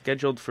Rodeo. It's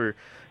scheduled for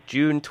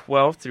June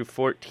 12th through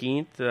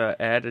 14th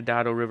at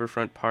Adado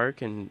Riverfront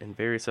Park and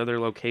various other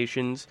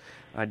locations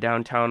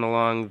downtown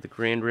along the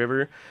Grand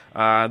River.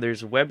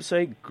 There's a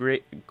website,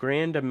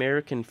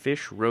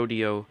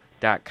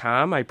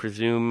 grandamericanfishrodeo.com. I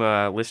presume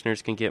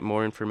listeners can get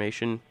more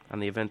information on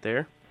the event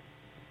there.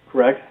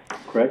 Correct.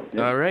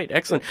 Yeah. All right,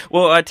 excellent.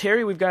 Well,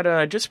 Terry, we've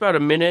got just about a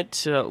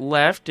minute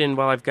left, and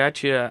while I've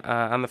got you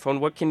on the phone,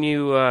 what can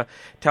you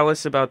tell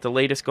us about the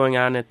latest going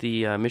on at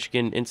the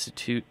Michigan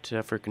Institute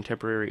for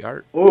Contemporary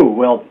Art? Oh,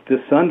 well,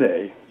 this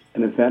Sunday,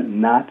 an event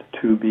not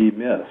to be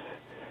missed.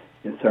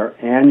 It's our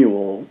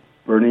annual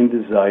Burning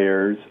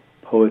Desires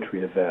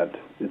poetry event.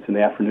 It's an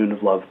afternoon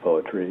of love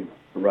poetry,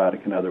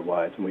 erotic and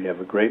otherwise, and we have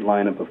a great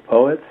lineup of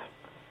poets.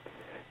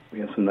 We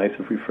have some nice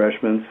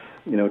refreshments,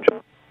 and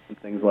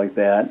things like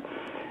that.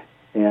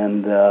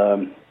 And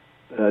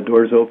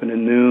doors open at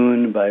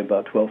noon. By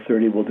about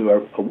 12:30, we'll do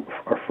our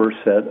first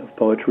set of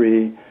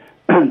poetry,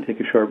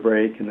 take a short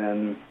break, and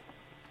then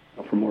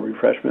for more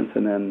refreshments,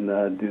 and then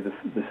do the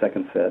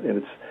second set. And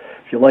if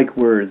you like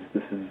words,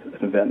 this is an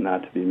event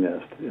not to be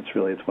missed. It's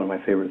one of my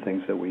favorite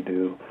things that we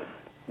do.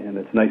 And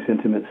it's a nice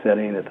intimate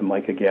setting at the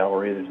Micah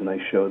Gallery. There's a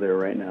nice show there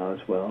right now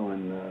as well.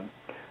 And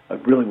I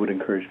really would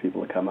encourage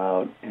people to come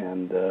out,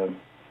 and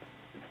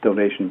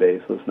donation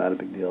based, so it's not a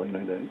big deal.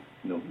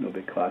 No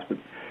big cost, but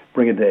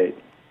bring a date.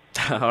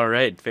 All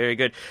right, very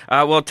good.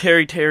 Well,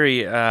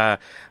 Terry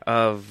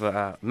of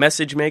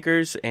Message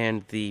Makers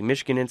and the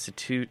Michigan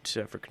Institute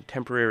for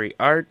Contemporary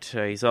Art.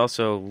 He's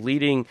also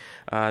leading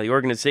the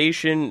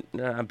organization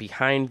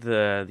behind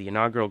the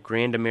inaugural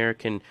Grand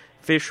American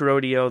Fish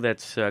Rodeo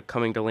that's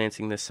coming to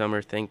Lansing this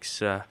summer.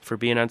 Thanks for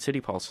being on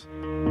City Pulse.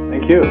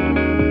 Thank you.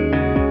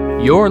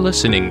 You're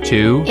listening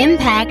to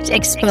Impact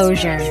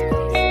Exposure.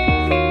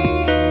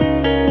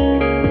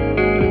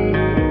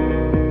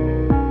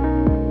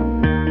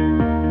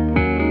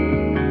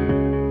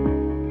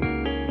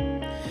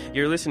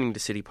 You're listening to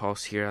City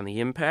Pulse here on The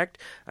Impact.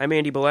 I'm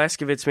Andy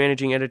Blaskovitz,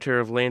 managing editor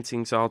of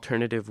Lansing's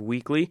Alternative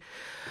Weekly.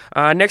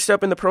 Next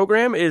up in the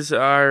program is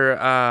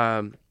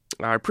our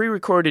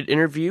pre-recorded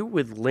interview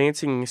with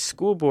Lansing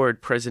School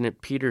Board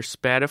President Peter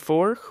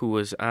Spatafor, who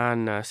was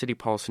on City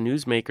Pulse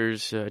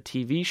Newsmakers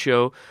TV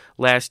show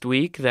last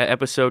week. That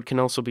episode can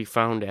also be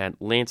found at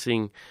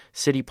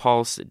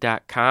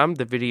lansingcitypulse.com,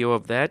 the video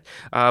of that.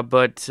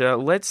 But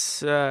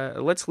let's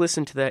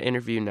listen to that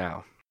interview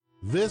now.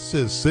 This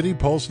is City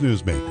Pulse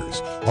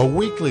Newsmakers, a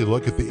weekly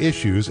look at the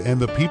issues and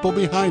the people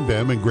behind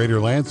them in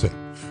Greater Lansing.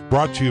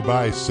 Brought to you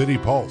by City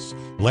Pulse,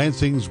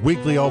 Lansing's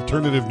weekly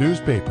alternative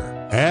newspaper.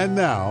 And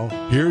now,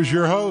 here's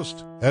your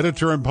host,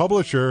 editor and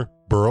publisher,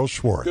 Burl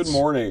Schwartz. Good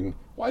morning.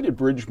 Why did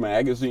Bridge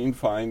Magazine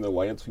find the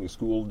Lansing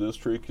School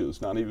District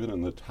is not even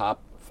in the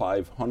top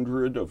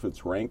 500 of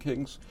its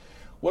rankings?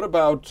 What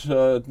about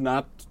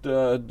not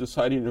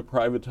deciding to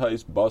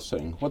privatize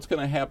busing? What's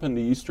going to happen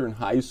to Eastern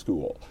High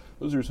School?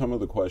 Those are some of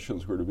the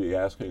questions we're to be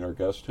asking our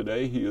guest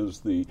today. He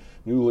is the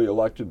newly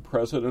elected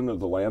president of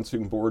the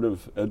Lansing Board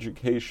of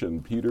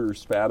Education, Peter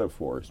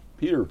Spatafor.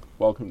 Peter,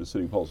 welcome to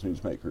City Pulse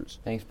Newsmakers.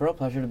 Thanks, Burl.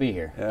 Pleasure to be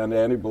here. And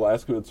Andy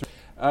Blaskovitz.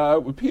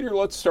 Peter,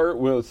 let's start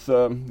with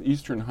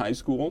Eastern High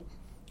School.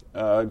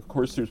 Of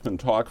course, there's been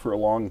talk for a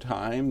long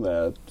time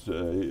that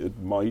it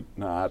might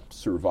not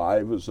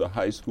survive as a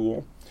high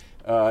school.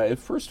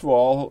 First of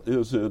all,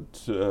 is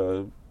it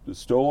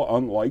still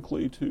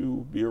unlikely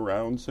to be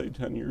around, say,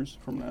 10 years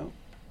from now?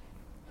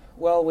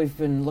 Well, we've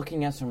been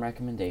looking at some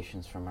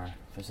recommendations from our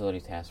facility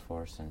task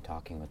force and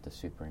talking with the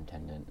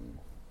superintendent and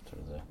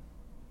sort of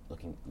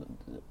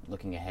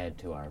looking ahead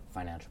to our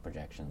financial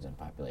projections and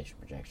population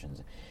projections.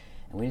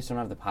 And we just don't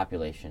have the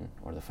population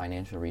or the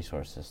financial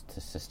resources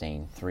to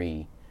sustain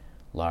 3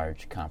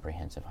 large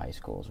comprehensive high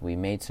schools. We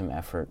made some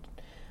effort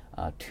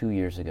 2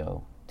 years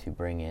ago to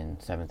bring in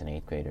 7th and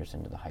 8th graders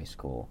into the high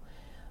school,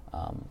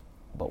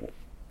 but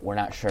we're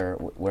not sure.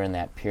 We're in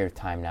that period of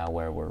time now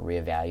where we're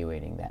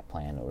reevaluating that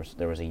plan.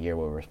 There was a year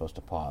where we were supposed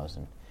to pause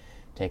and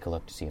take a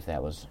look to see if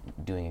that was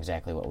doing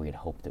exactly what we had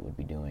hoped it would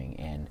be doing.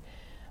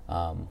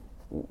 And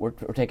we're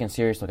taking a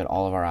serious look at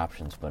all of our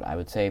options, but I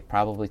would say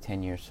probably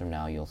 10 years from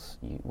now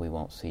we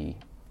won't see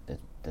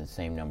the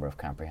same number of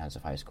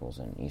comprehensive high schools,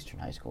 and Eastern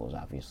High School is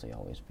obviously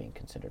always being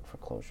considered for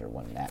closure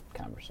when that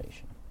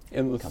conversation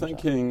And the comes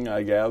thinking, up.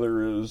 I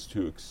gather, is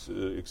to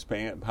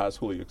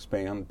possibly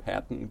expand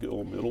Patton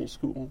Gill Middle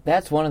School?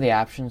 That's one of the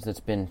options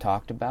that's been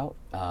talked about.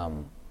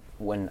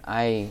 When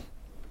I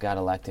got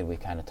elected, we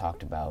kind of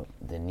talked about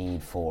the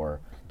need for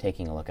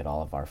taking a look at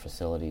all of our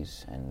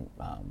facilities and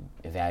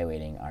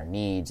evaluating our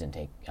needs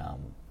and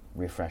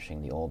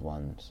refreshing the old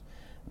ones,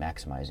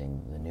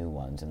 maximizing the new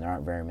ones. And there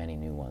aren't very many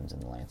new ones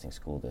in the Lansing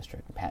School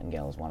District. Patton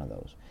Gill is one of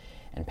those.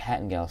 And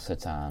Patton Gill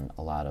sits on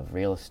a lot of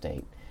real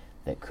estate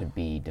that could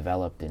be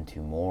developed into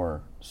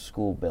more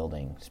school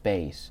building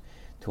space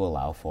to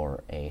allow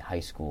for a high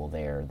school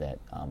there that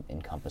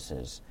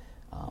encompasses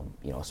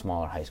a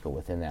smaller high school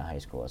within that high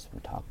school, as been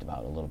talked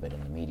about a little bit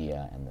in the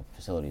media and the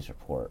facilities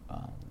report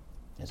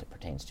as it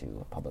pertains to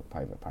a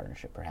public-private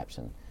partnership, perhaps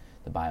in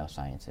the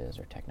biosciences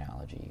or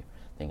technology,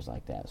 things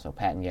like that. So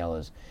Patton Gill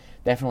is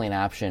definitely an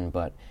option,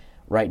 but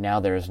right now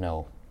there is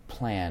no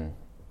plan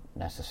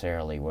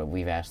necessarily. Where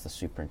we've asked the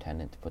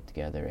superintendent to put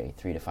together a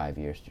 3 to 5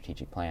 year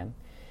strategic plan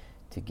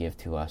to give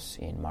to us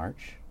in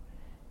March,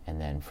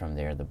 and then from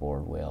there the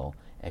board will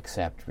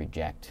accept,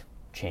 reject,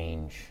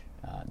 change,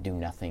 do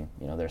nothing.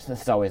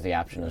 There's always the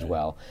option as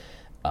well,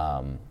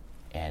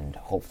 and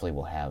hopefully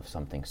we'll have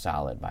something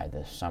solid by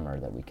this summer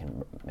that we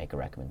can make a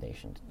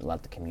recommendation to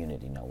let the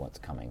community know what's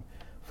coming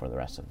for the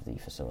rest of the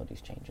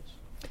facilities changes.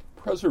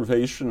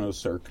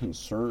 Preservationists are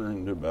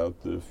concerned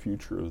about the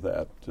future of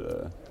that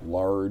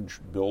large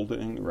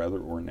building, rather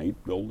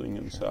ornate building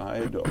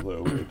inside,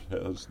 although it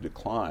has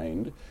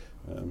declined.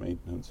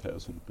 Maintenance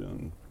hasn't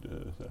been,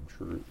 I'm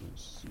sure,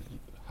 as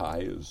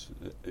high as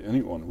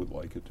anyone would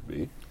like it to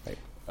be.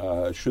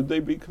 Right. Should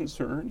they be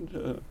concerned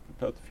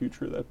about the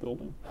future of that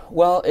building?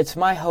 Well, it's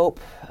my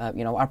hope.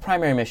 Our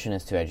primary mission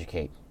is to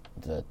educate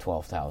the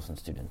 12,000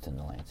 students in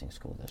the Lansing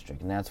School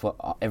District, and that's what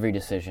every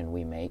decision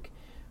we make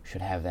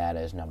should have that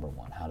as number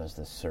one. How does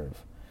this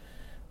serve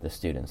the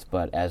students?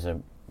 But as a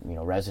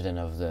resident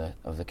of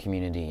the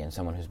community and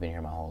someone who's been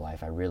here my whole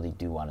life, I really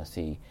do want to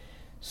see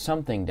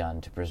something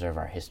done to preserve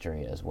our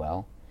history as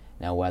well.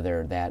 Now,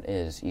 whether that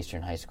is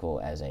Eastern High School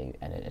as an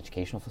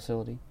educational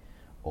facility,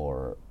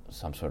 or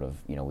some sort of,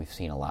 we've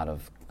seen a lot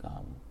of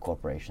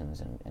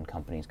corporations and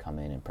companies come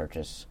in and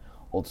purchase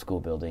old school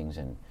buildings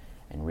and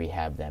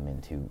rehab them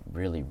into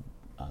really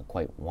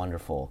quite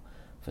wonderful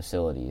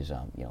facilities.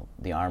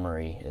 The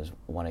Armory is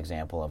one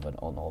example of an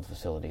old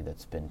facility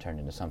that's been turned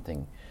into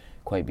something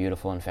quite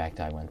beautiful. In fact,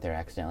 I went there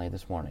accidentally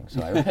this morning,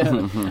 so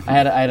I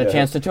had a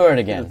chance to tour it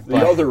again. The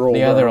other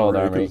old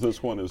Armory, because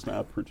this one is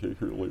not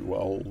particularly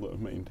well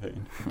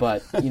maintained.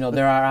 But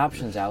there are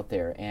options out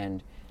there,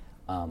 and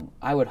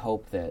I would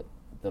hope that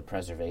the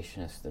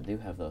preservationists that do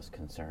have those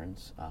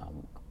concerns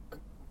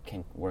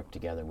can work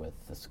together with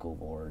the school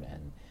board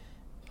and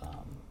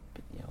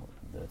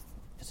the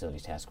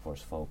facilities task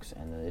force folks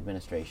and the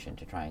administration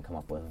to try and come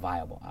up with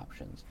viable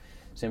options.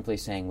 Simply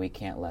saying we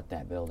can't let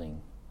that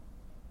building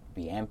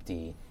be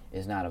empty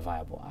is not a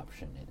viable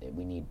option.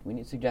 We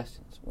need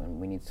suggestions.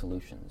 We need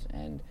solutions,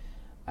 and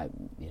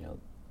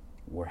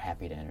we're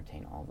happy to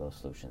entertain all those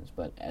solutions.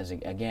 But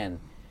again,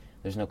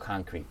 there's no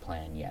concrete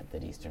plan yet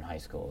that Eastern High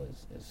School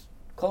is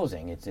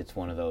closing. It's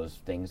one of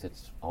those things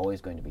that's always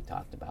going to be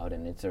talked about,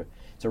 and it's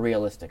a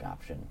realistic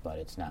option, but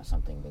it's not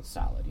something that's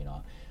solid.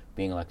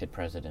 Being elected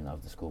president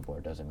of the school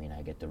board doesn't mean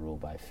I get to rule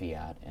by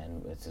fiat,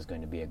 and this is going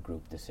to be a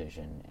group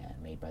decision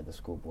made by the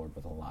school board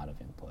with a lot of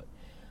input.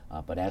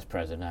 But as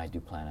president, I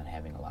do plan on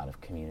having a lot of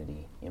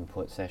community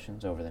input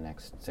sessions over the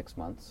next 6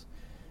 months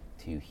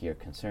to hear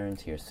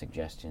concerns, hear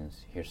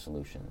suggestions, hear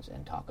solutions,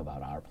 and talk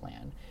about our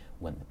plan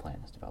when the plan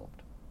is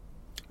developed.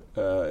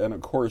 And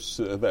of course,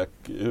 that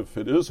if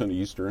it is an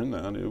Eastern,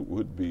 then it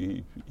would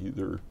be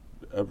either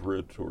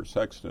Everett or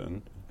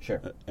Sexton.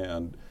 Sure.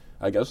 And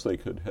I guess they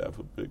could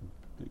have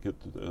get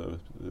the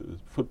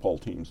football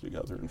teams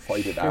together and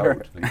fight it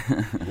out. And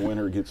the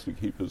winner gets to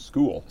keep his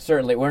school.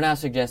 Certainly. We're not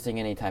suggesting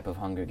any type of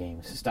Hunger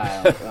Games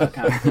style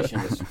competition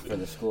for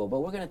the school,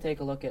 but we're going to take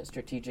a look at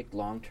strategic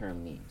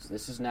long-term needs.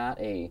 This is not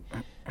a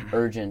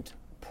urgent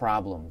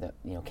problem that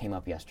came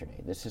up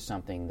yesterday. This is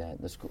something that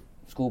the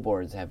school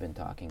boards have been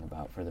talking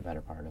about for the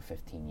better part of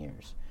 15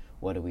 years.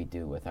 What do we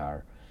do with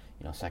our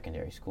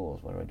secondary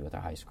schools? What do we do with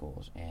our high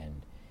schools?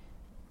 And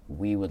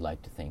we would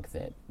like to think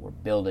that we're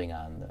building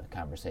on the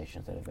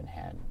conversations that have been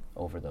had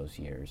over those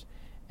years,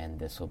 and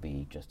this will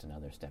be just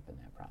another step in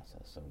that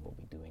process. So we'll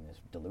be doing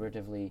this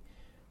deliberatively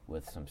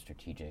with some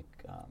strategic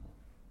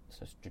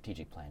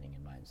planning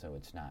in mind. So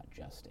it's not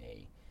just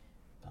a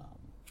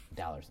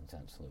dollars and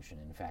cents solution.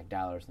 In fact,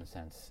 dollars and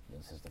cents,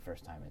 this is the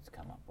first time it's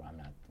come up.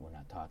 We're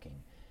not talking,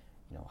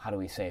 how do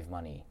we save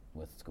money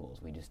with schools?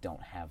 We just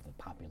don't have the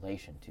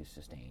population to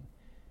sustain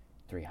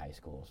 3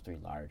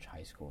 large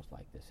high schools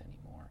like this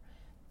anymore.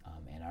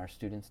 And our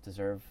students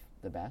deserve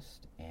the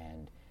best,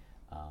 and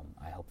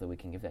I hope that we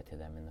can give that to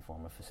them in the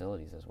form of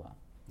facilities as well.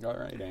 All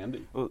right,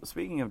 Andy. Well,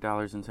 speaking of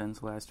dollars and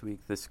cents, last week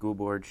the school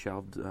board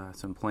shelved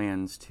some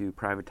plans to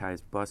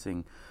privatize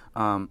busing.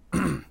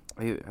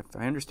 If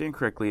I understand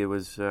correctly, it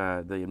was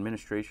the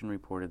administration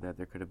reported that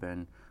there could have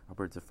been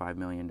upwards of $5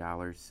 million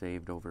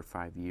saved over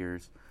 5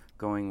 years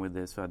going with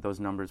this. Those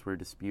numbers were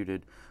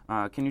disputed.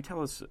 Can you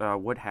tell us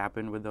what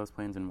happened with those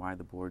plans and why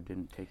the board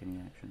didn't take any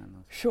action on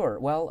those? Sure.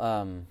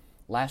 Well,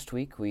 last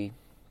week we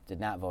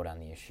did not vote on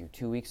the issue.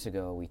 2 weeks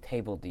ago we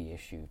tabled the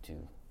issue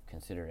to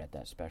consider it at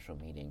that special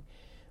meeting.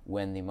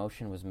 When the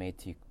motion was made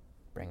to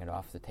bring it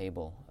off the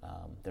table,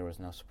 there was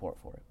no support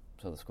for it.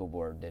 So the school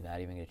board did not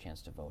even get a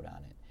chance to vote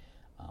on it.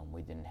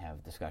 We didn't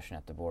have discussion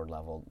at the board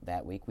level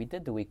that week. We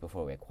did the week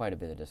before. We had quite a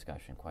bit of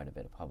discussion, quite a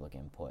bit of public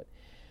input.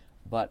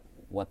 But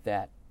what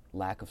that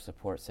lack of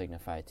support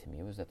signified to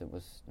me was that it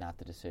was not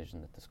the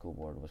decision that the school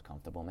board was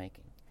comfortable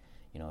making.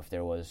 You know, if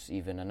there was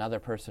even another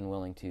person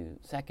willing to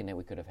second it,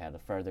 we could have had a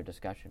further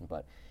discussion.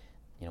 But,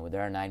 you know,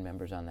 there are 9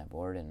 members on that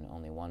board and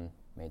only one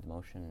made the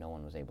motion. No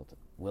one was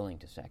willing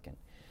to second.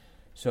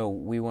 So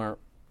we weren't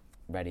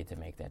ready to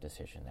make that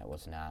decision. That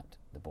was not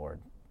the board.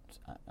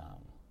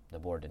 The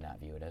board did not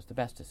view it as the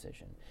best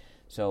decision.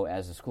 So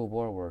as a school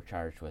board, we're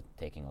charged with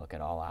taking a look at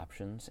all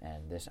options,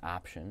 and this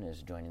option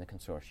is joining the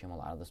consortium. A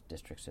lot of the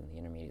districts in the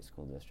intermediate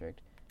school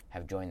district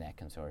have joined that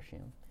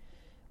consortium.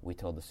 We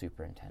told the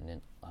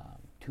superintendent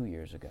 2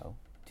 years ago,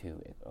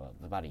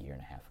 about a year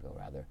and a half ago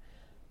rather,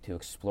 to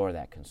explore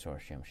that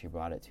consortium. She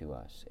brought it to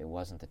us. It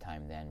wasn't the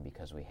time then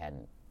because we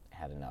hadn't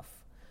had enough,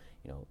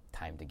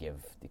 time to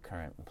give the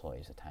current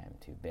employees the time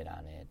to bid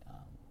on it.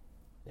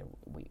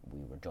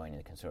 We were joining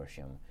the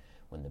consortium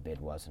when the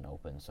bid wasn't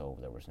open, so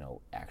there was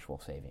no actual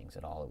savings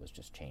at all. It was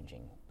just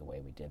changing the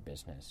way we did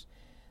business.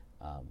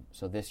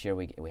 So this year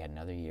we had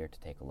another year to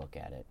take a look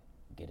at it,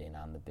 get in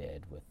on the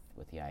bid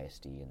with the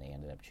ISD, and they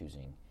ended up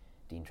choosing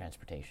Dean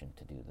Transportation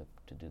to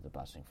do the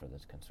busing for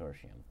this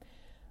consortium.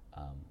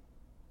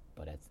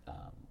 But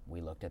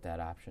we looked at that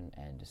option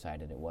and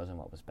decided it wasn't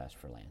what was best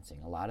for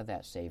Lansing. A lot of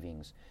that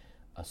savings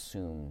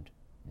assumed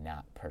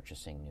not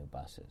purchasing new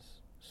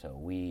buses. So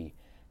we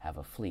have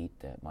a fleet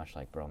that, much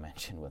like Bro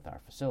mentioned with our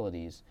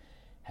facilities,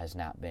 has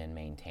not been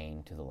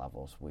maintained to the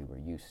levels we were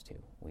used to.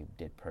 We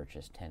did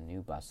purchase 10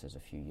 new buses a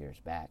few years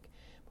back,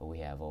 but we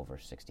have over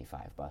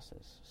 65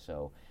 buses.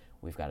 So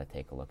we've got to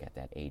take a look at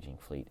that aging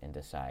fleet and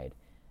decide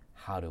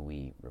how do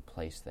we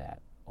replace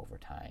that over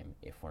time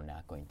if we're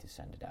not going to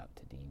send it out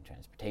to Dean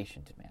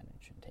Transportation to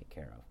manage and take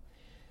care of.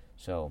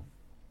 So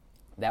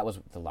that was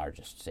the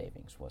largest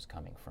savings, was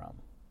coming from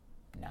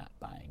not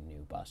buying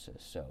new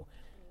buses. So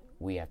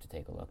we have to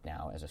take a look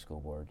now as a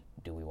school board,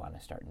 do we want to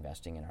start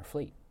investing in our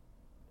fleet?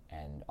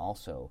 And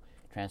also,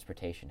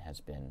 transportation has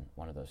been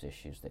one of those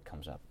issues that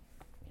comes up,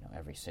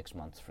 every 6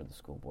 months for the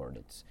school board.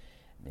 It's,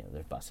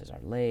 their buses are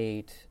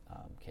late,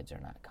 kids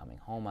are not coming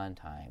home on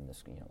time,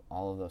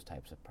 all of those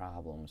types of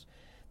problems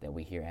that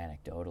we hear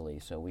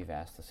anecdotally. So we've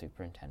asked the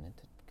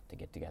superintendent to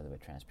get together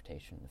with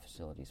transportation and the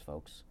facilities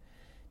folks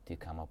to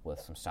come up with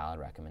some solid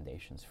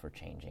recommendations for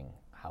changing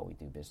how we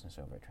do business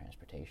over at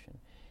transportation.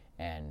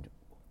 And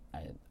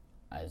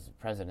as the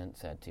president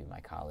said to my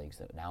colleagues,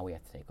 that now we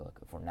have to take a look.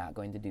 If we're not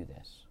going to do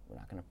this, we're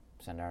not going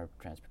to send our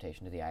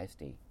transportation to the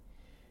ISD,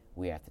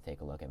 we have to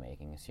take a look at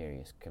making a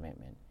serious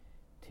commitment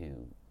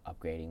to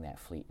upgrading that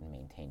fleet and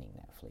maintaining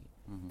that fleet.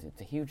 Mm-hmm.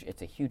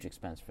 It's a huge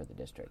expense for the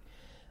district,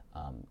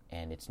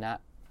 and it's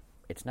not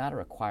a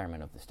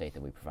requirement of the state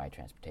that we provide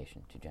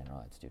transportation to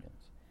general ed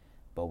students,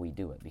 but we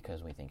do it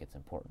because we think it's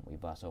important. We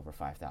bus over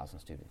 5,000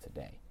 students a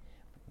day.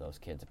 Those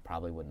kids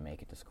probably wouldn't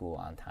make it to school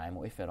on time,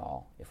 if at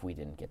all, if we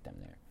didn't get them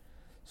there.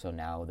 So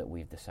now that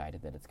we've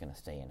decided that it's going to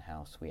stay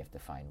in-house, we have to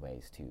find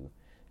ways to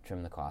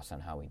trim the costs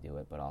on how we do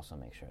it, but also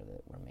make sure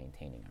that we're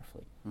maintaining our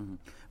fleet. Mm-hmm.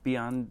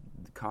 Beyond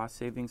the cost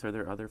savings, are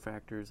there other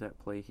factors at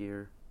play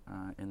here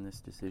in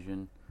this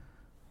decision?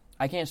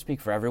 I can't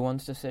speak for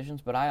everyone's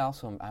decisions, but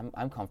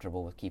I'm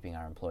comfortable with keeping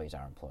our employees.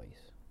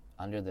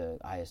 Under the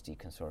ISD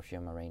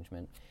consortium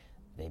arrangement,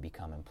 they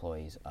become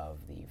employees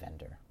of the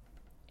vendor.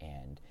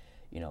 And,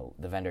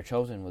 the vendor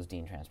chosen was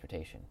Dean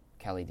Transportation.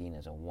 Kelly Dean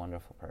is a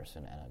wonderful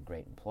person and a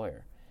great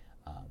employer.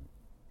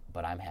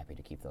 But I'm happy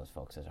to keep those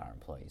folks as our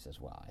employees as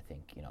well. I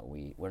think,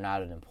 we're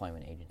not an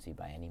employment agency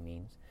by any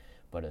means,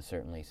 but it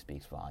certainly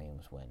speaks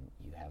volumes when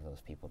you have those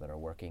people that are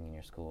working in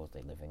your schools,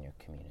 they live in your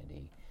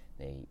community,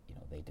 they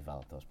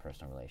develop those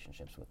personal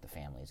relationships with the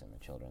families and the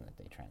children that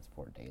they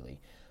transport daily.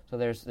 So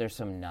there's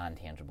some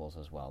non-tangibles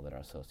as well that are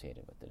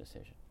associated with the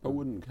decision. But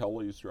wouldn't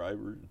Kelly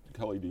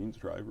Dean's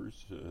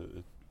drivers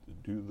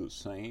do the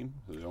same?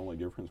 The only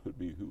difference would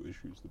be who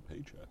issues the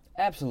paycheck.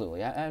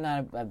 Absolutely.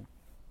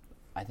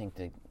 I think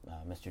that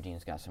Mr.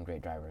 Dean's got some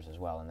great drivers as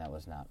well, and that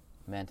was not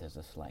meant as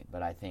a slight.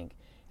 But I think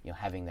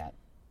having that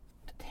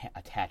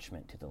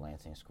attachment to the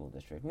Lansing School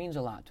District means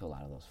a lot to a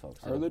lot of those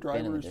folks. Are the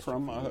drivers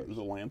from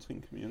the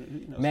Lansing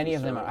community? Many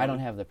of them are. I don't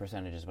have the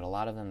percentages, but a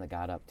lot of them that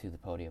got up to the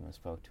podium and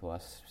spoke to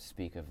us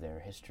speak of their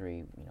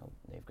history.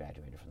 They've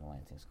graduated from the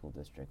Lansing School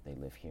District. They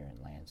live here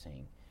in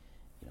Lansing.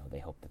 they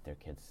hope that their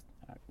kids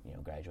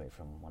graduate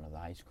from one of the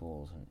high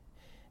schools, and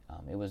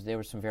there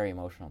was some very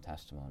emotional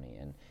testimony,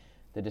 and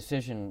the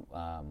decision,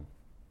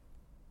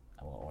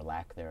 or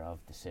lack of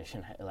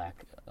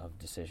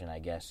decision, I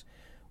guess,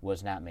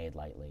 was not made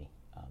lightly.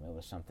 It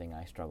was something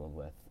I struggled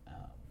with,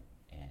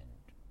 and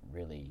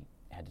really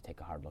had to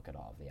take a hard look at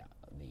all of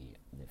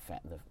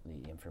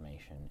the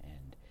information,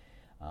 and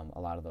a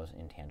lot of those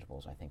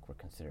intangibles I think were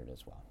considered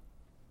as well.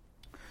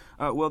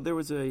 Well, there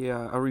was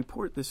a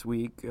report this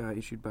week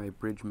issued by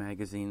Bridge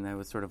Magazine that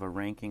was sort of a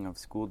ranking of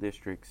school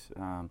districts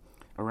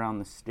around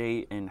the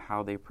state and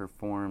how they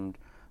performed,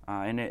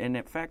 and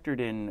it factored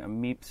in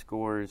MEP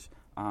scores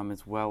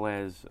as well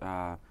as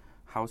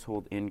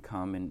household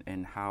income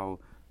and how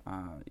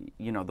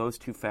those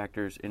two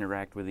factors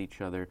interact with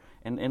each other.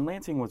 And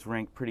Lansing was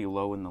ranked pretty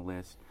low in the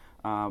list.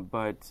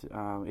 But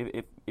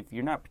if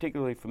you're not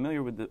particularly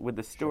familiar with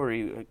the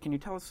story, sure. Can you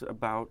tell us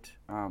about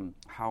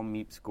how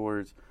MEP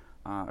scores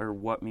or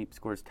what MEP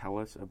scores tell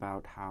us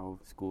about how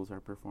schools are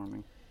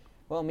performing?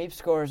 Well, MEP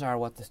scores are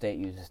what the state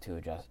uses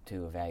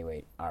to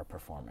evaluate our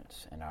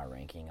performance and our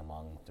ranking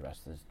among the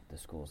rest of the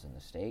schools in the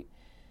state.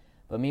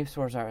 But MEP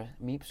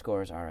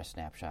scores are a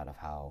snapshot of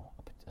how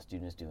a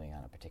student is doing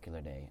on a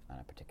particular day on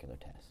a particular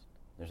test.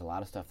 There's a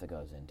lot of stuff that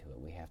goes into it.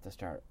 We have to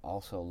start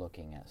also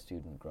looking at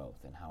student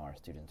growth and how our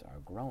students are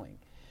growing.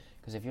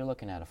 Because if you're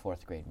looking at a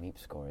fourth grade MEP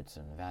score, it's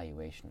an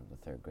evaluation of the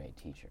third grade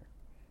teacher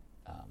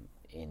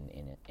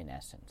in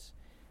essence.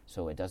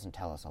 So it doesn't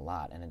tell us a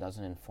lot, and it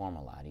doesn't inform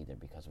a lot either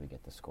because we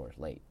get the scores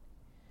late.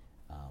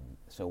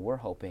 So we're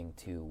hoping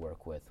to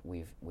work with,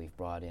 we've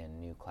brought in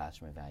new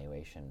classroom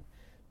evaluation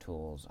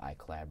tools,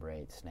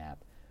 iCollaborate,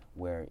 Snap,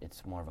 where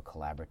it's more of a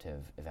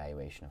collaborative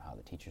evaluation of how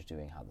the teacher's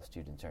doing, how the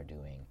students are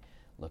doing,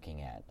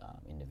 looking at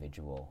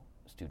individual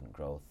student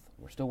growth.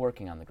 We're still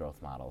working on the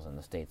growth models, and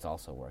the state's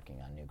also working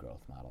on new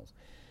growth models.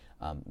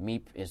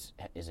 MEP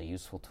is a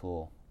useful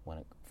tool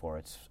for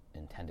its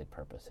intended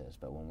purposes,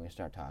 but when we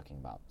start talking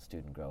about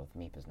student growth,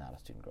 MEP is not a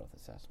student growth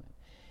assessment.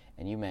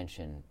 And you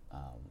mentioned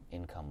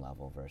income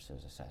level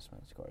versus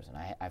assessment scores, and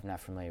I'm not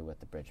familiar with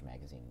the Bridge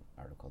Magazine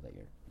article that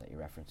you're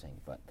referencing,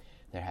 but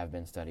there have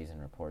been studies and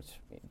reports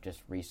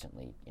just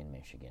recently in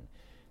Michigan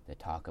that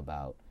talk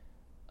about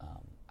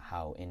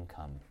how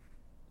income,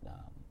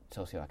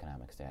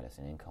 socioeconomic status,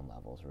 and income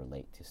levels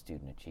relate to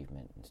student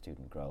achievement and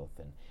student growth,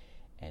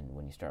 and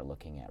when you start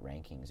looking at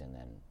rankings and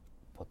then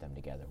put them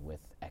together with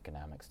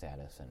economic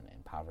status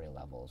and poverty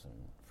levels and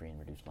free and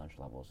reduced lunch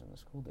levels in the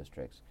school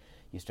districts,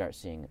 you start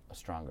seeing a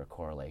stronger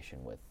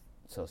correlation with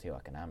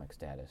socioeconomic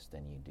status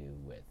than you do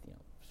with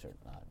certain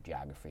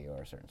geography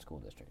or a certain school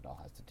district. It all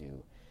has to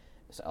do,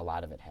 a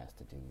lot of it has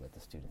to do with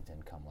the student's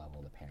income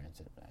level, the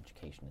parents'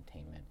 education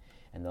attainment,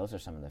 and those are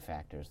some of the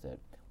factors that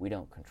we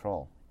don't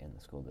control in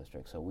the school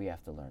district. So we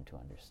have to learn to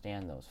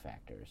understand those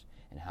factors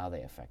and how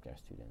they affect our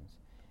students,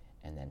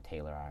 and then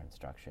tailor our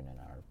instruction and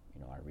our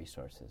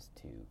resources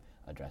to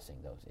addressing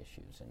those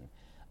issues. And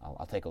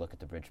I'll take a look at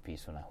the Bridge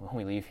piece when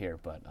we leave here,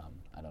 but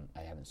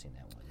I haven't seen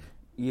that one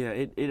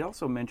yet. Yeah, it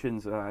also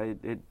mentions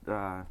it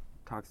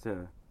talks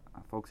to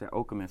folks at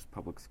Okemos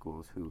Public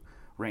Schools who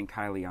ranked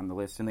highly on the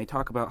list, and they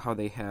talk about how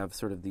they have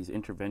sort of these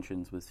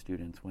interventions with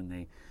students when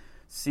they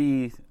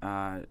see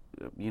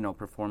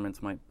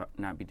performance might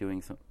not be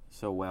doing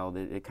so well,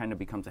 that it kind of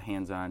becomes a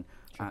hands-on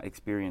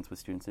experience with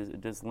students.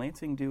 Does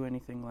Lansing do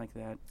anything like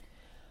that?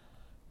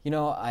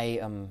 I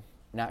am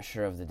not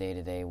sure of the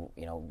day-to-day,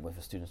 if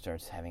a student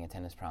starts having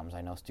attendance problems.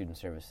 I know Student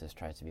Services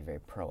tries to be very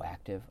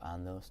proactive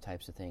on those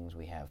types of things.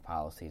 We have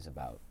policies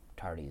about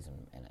tardies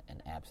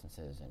and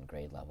absences and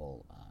grade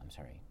level,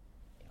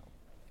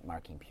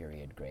 marking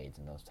period grades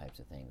and those types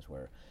of things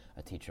where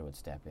a teacher would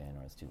step in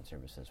or the Student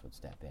Services would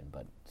step in.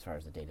 But as far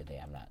as the day-to-day,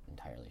 I'm not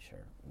entirely sure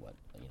what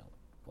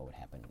would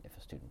happen if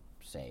a student,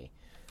 say,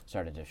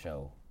 started to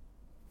show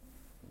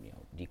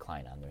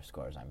decline on their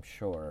scores. I'm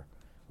sure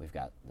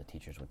the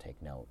teachers would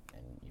take note,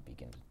 and you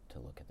begin to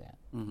look at that.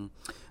 Mm-hmm.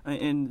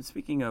 And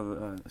speaking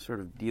of sort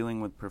of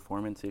dealing with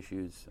performance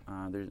issues,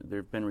 there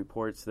have been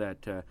reports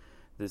that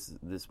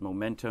this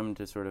momentum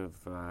to sort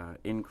of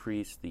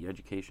increase the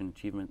Education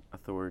Achievement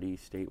Authority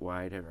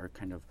statewide are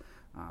kind of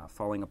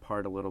falling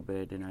apart a little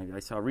bit. And I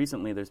saw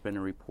recently there's been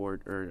a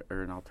report or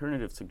an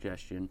alternative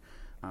suggestion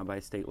by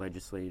a state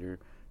legislator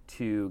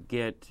to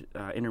get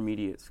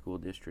intermediate school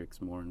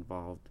districts more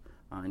involved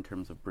in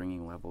terms of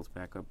bringing levels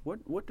back up.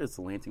 What does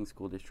the Lansing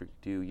School District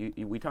do?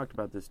 We talked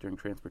about this during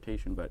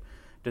transportation, but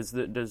does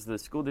the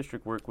school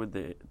district work with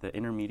the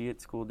intermediate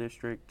school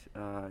district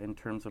in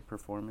terms of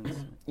performance?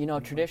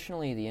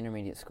 Traditionally the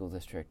intermediate school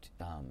district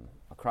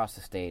across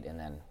the state, and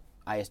then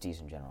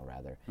ISDs in general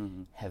rather,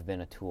 have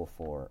been a tool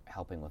for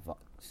helping with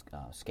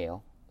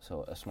scale.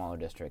 So a smaller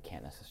district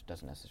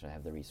doesn't necessarily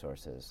have the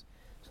resources,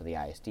 so the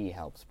ISD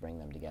helps bring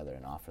them together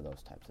and offer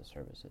those types of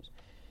services.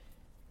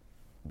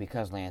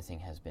 Because Lansing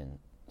has been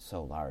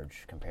so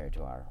large compared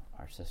to our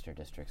sister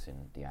districts in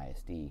the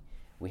ISD,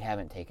 we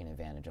haven't taken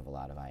advantage of a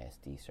lot of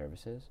ISD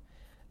services.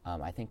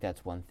 I think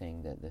that's one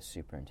thing that the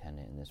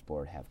superintendent and this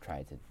board have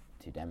tried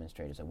to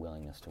demonstrate is a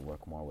willingness to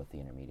work more with the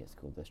intermediate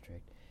school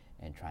district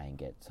and try and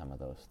get some of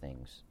those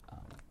things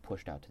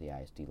pushed out to the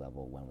ISD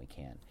level when we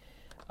can.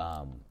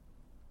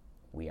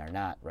 We are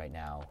not right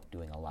now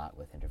doing a lot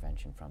with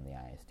intervention from the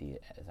ISD.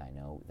 As I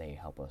know, they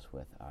help us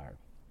with our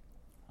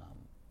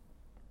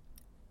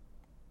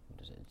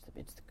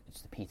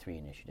it's the P3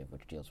 initiative,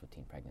 which deals with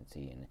teen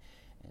pregnancy and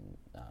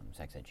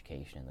sex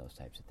education and those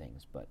types of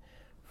things. But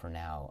for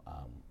now,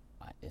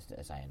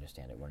 as I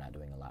understand it, we're not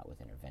doing a lot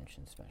with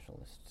intervention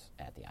specialists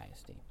at the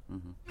ISD.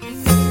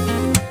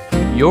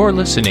 Mm-hmm. You're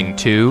listening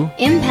to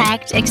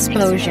Impact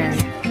Exposure.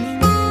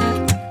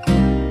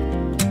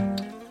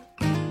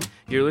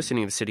 You're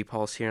listening to City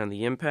Pulse here on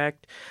The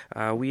Impact.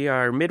 We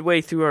are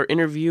midway through our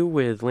interview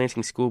with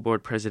Lansing School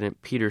Board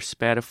President Peter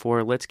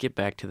Spadafore. Let's get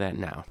back to that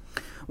now.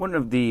 One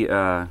of the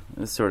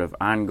sort of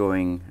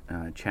ongoing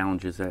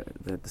challenges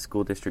that the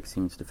school district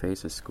seems to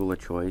face is school of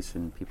choice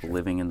and people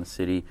living in the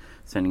city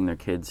sending their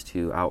kids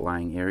to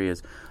outlying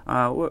areas.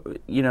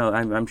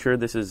 I'm sure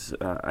this is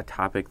a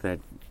topic that,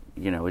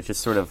 it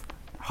just sort of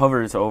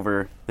hovers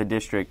over the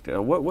district.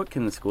 What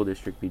can the school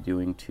district be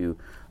doing to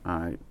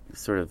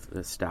sort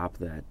of stop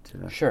that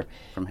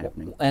from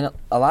happening? And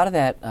a lot of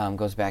that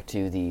goes back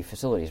to the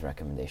facilities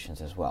recommendations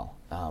as well.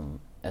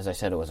 As I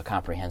said, it was a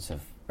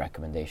comprehensive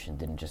recommendation.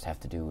 Didn't just have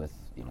to do with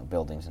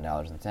buildings and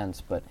dollars and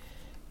cents, but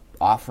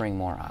offering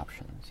more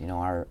options.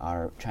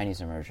 Our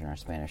Chinese immersion, our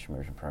Spanish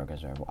immersion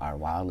programs are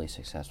wildly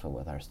successful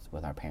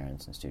with our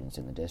parents and students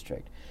in the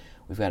district.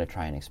 We've got to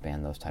try and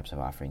expand those types of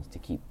offerings to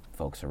keep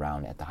folks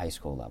around at the high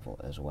school level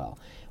as well.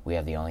 We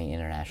have the only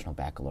international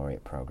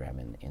baccalaureate program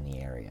in the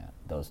area.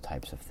 Those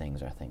types of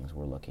things are things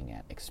we're looking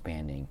at,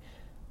 expanding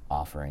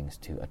offerings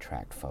to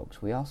attract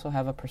folks. We also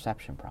have a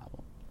perception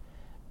problem.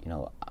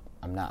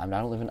 I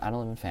don't live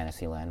in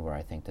Fantasyland where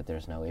I think that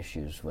there's no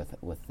issues with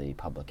the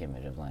public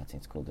image of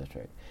Lansing School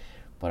District,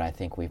 but I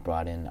think we've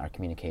brought in, our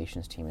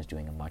communications team is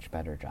doing a much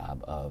better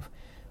job of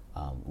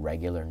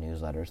regular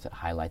newsletters that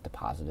highlight the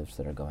positives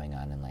that are going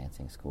on in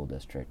Lansing School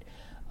District.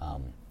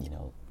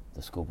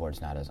 The school board's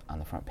not as on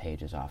the front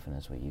page as often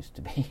as we used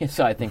to be,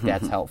 so I think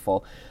that's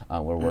helpful.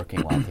 We're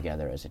working well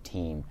together as a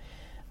team.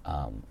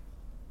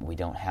 We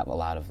don't have a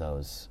lot of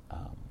those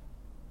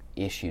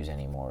issues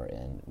anymore,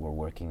 and we're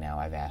working now.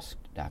 I've asked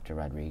Dr.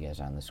 Rodriguez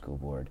on the school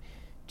board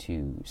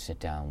to sit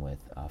down with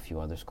a few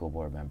other school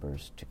board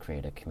members to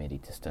create a committee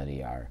to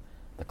study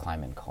the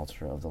climate and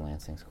culture of the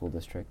Lansing School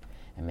District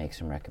and make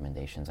some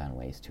recommendations on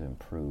ways to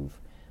improve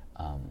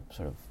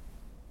sort of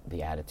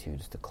the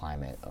attitudes, the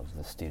climate of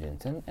the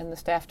students and the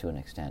staff to an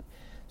extent.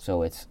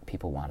 So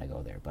people want to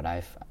go there. But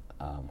I've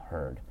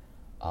heard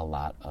a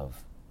lot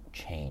of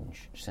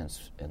change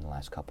since in the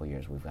last couple of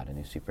years. We've got a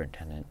new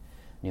superintendent,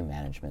 new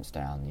management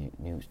style,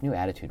 new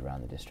attitude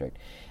around the district.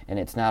 And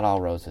it's not all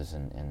roses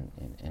and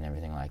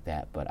everything like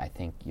that, but I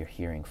think you're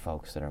hearing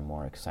folks that are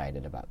more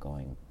excited about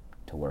going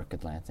to work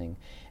at Lansing,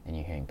 and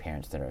you're hearing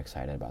parents that are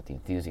excited about the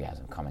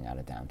enthusiasm coming out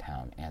of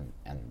downtown and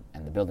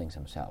the buildings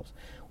themselves.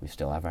 We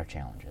still have our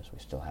challenges. We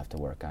still have to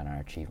work on our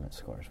achievement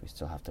scores. We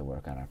still have to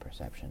work on our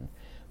perception,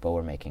 but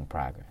we're making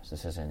progress.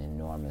 This is an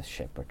enormous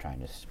ship we're trying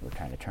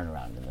to turn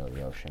around in the middle of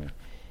the ocean,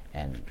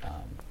 and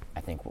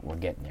I think we're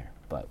getting there,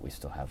 but we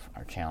still have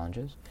our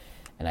challenges.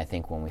 And I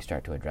think when we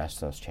start to address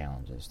those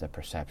challenges, the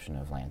perception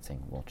of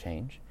Lansing will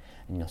change,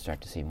 and you'll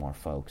start to see more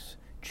folks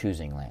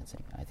choosing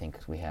Lansing. I think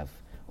we have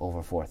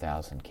over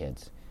 4,000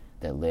 kids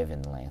that live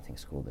in the Lansing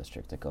School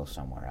District that go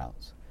somewhere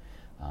else.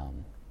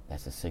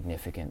 That's a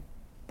significant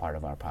part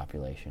of our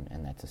population,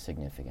 and that's a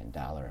significant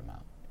dollar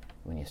amount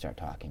when you start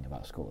talking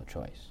about school of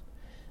choice.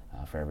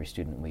 For every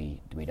student we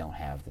don't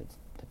have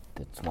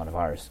that's one of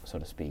ours, so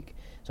to speak,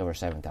 it's over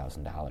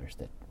 $7,000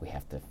 that we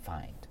have to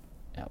find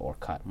or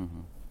cut.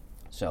 Mm-hmm.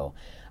 So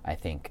I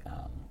think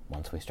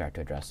once we start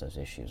to address those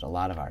issues, a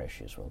lot of our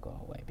issues will go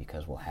away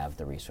because we'll have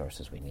the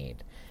resources we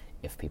need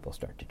if people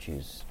start to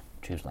choose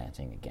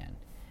Lansing again.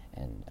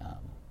 And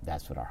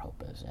that's what our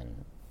hope is,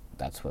 and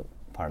that's what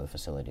part of the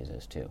facilities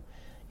is too.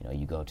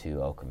 You go to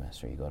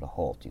Okemos or you go to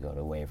Holt, you go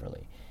to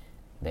Waverly,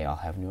 they all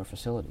have newer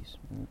facilities.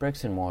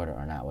 Bricks and mortar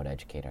are not what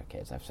educate our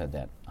kids. I've said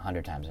that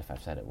 100 times if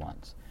I've said it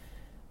once.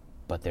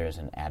 But there's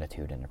an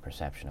attitude and a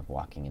perception of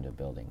walking into a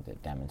building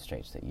that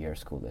demonstrates that your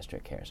school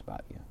district cares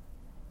about you.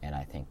 And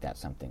I think that's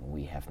something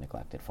we have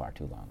neglected far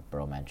too long.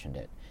 Burl mentioned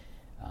it.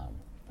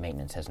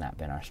 Maintenance has not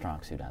been our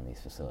strong suit on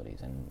these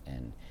facilities.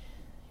 And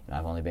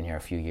I've only been here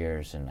a few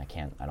years, and I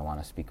don't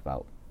want to speak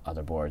about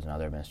other boards and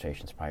other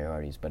administrations'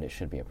 priorities, but it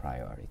should be a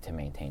priority to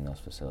maintain those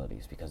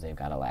facilities because they've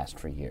got to last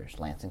for years.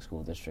 Lansing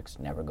School District's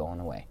never going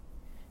away.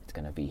 It's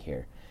going to be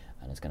here,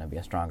 and it's going to be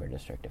a stronger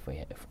district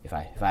if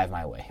I have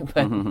my way.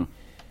 But mm-hmm.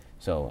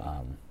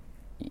 So,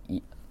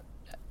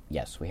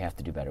 yes, we have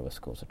to do better with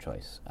schools of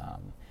choice.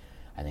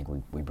 I think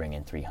we bring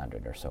in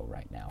 300 or so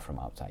right now from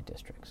outside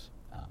districts.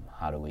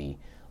 How do we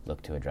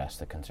look to address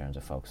the concerns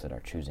of folks that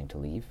are choosing to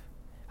leave?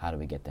 How do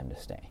we get them to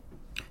stay?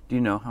 Do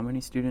you know how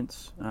many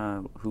students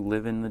who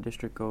live in the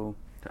district go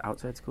to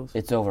outside schools?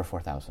 It's over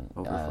 4,000.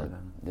 Over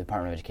 4,000. The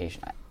Department of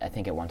Education, I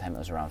think at one time it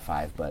was around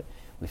 5, but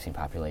we've seen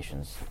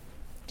populations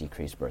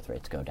decrease, birth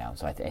rates go down.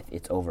 So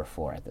it's over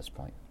 4 at this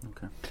point.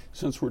 Okay.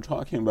 Since we're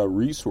talking about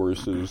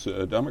resources,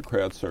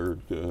 Democrats are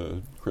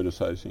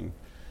criticizing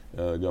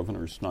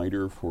Governor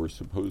Snyder for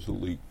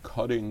supposedly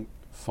cutting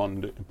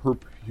per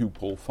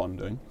pupil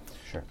funding.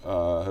 Sure.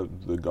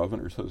 The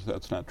governor says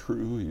that's not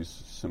true. He's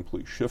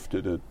simply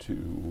shifted it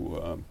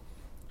to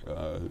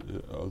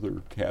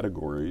other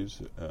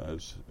categories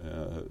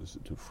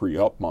to free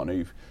up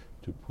money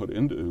to put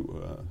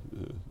into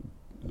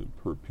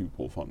per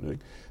pupil funding.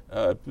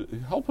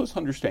 Help us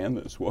understand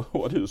this.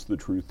 What is the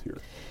truth here?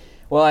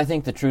 Well, I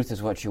think the truth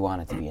is what you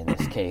want it to be in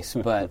this case.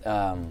 But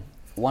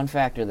one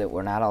factor that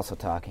we're not also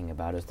talking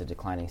about is the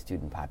declining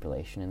student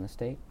population in the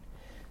state.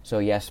 So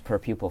yes, per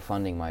pupil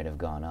funding might have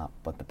gone up,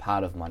 but the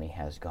pot of money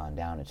has gone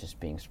down. It's just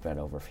being spread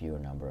over a fewer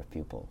number of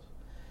pupils.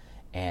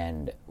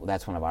 And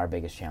that's one of our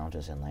biggest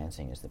challenges in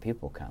Lansing is the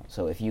pupil count.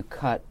 So if you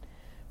cut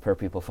per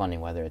pupil funding,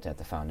 whether it's at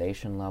the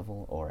foundation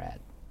level or at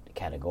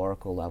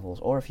categorical levels,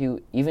 or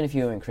even if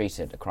you increase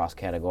it across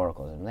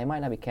categoricals, and they might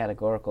not be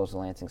categoricals the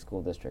Lansing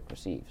School District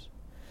receives,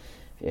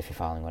 if you're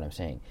following what I'm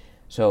saying.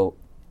 So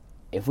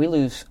if we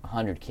lose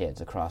 100 kids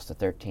across the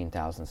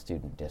 13,000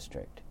 student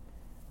district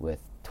with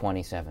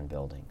 27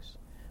 buildings,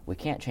 we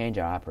can't change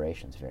our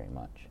operations very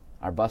much.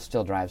 Our bus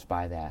still drives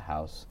by that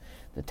house.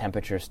 The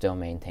temperature still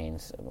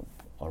maintains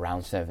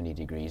around 70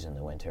 degrees in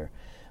the winter,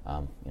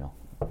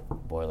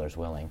 boilers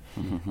willing.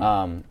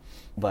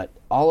 But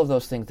all of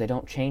those things, they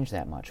don't change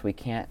that much. We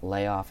can't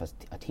lay off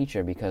a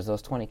teacher because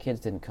those 20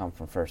 kids didn't come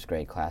from first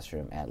grade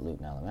classroom at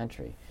Luton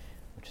Elementary,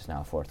 which is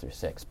now 4 through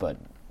 6, but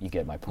you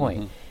get my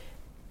point.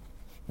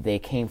 They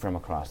came from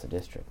across the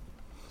district.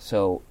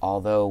 So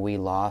although we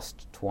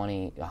lost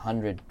 20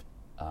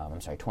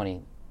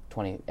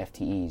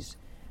 FTEs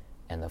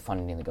and the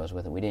funding that goes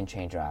with it, we didn't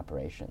change our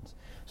operations.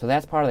 So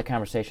that's part of the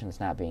conversation that's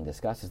not being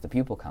discussed, is the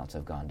pupil counts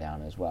have gone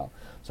down as well.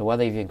 So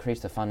whether you've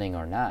increased the funding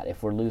or not,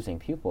 if we're losing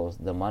pupils,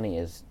 the money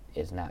is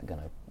not going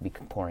to be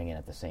pouring in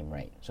at the same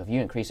rate. So if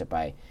you increase it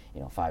by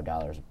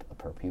 $5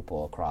 per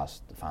pupil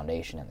across the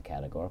foundation and the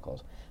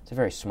categoricals, it's a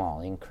very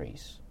small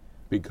increase.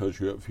 Because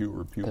you have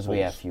fewer pupils. Because we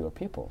have fewer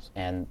pupils,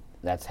 and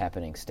that's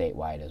happening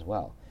statewide as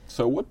well.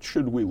 So what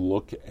should we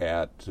look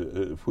at,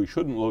 if we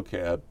shouldn't look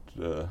at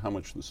how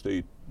much the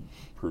state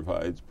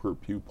provides per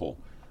pupil,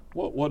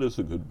 what is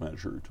a good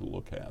measure to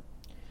look at?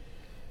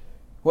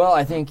 Well,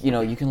 I think,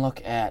 you can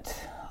look at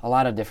a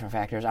lot of different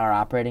factors. Our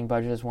operating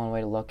budget is one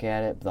way to look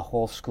at it. The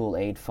whole school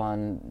aid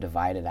fund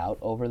divided out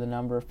over the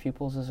number of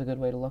pupils is a good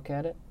way to look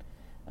at it.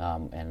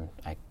 And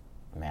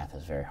math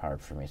is very hard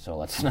for me,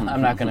 so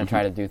I'm not going to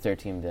try to do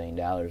 $13 billion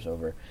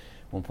over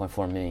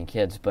 1.4 million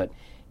kids, but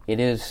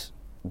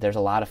there's a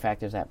lot of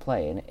factors at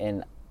play.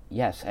 And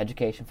yes,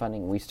 education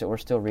funding, we're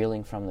still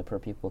reeling from the per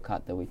pupil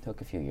cut that we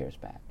took a few years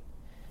back.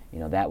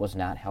 That was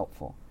not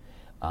helpful.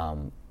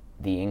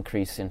 The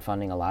increase in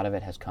funding, a lot of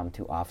it has come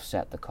to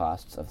offset the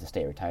costs of the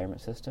state retirement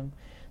system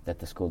that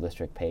the school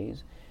district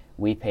pays.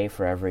 We pay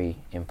for every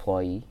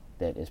employee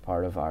that is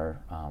part of our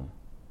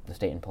the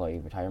state employee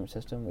retirement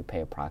system. We pay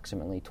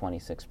approximately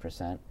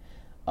 26%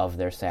 of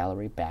their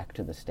salary back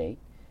to the state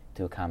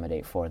to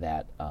accommodate for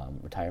that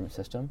retirement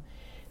system.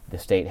 The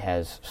state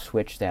has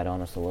switched that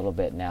on us a little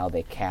bit now.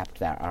 They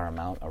capped our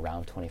amount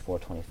around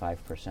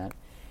 24-25%,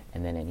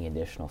 and then any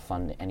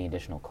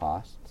additional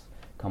costs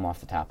come off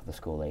the top of the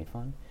school aid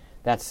fund.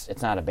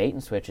 It's not a bait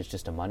and switch, it's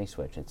just a money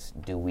switch. It's,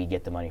 do we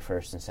get the money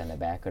first and send it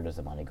back, or does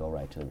the money go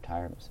right to the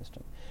retirement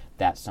system?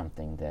 That's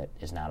something that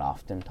is not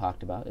often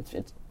talked about.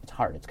 It's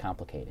hard, it's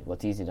complicated.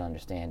 What's easy to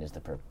understand is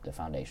the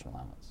foundation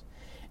allowance,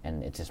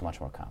 and it's just much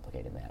more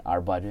complicated than that.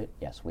 Our budget,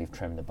 yes, we've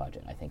trimmed the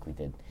budget. I think we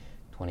did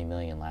 $20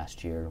 million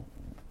last year,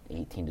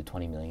 18 to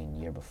 20 million the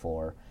year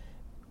before.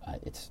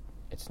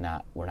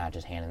 We're not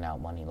just handing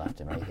out money left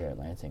and right here at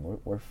Lansing.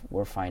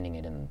 We're finding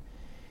it in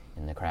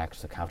the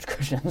cracks of the couch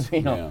cushions,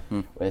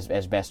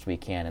 as best we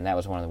can. And that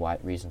was one of the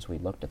reasons we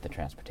looked at the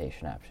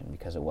transportation option,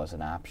 because it was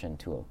an option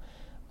to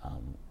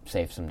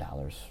save some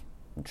dollars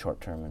short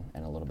term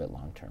and a little bit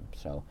long term.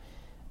 So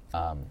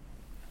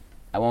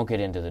I won't get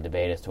into the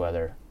debate as to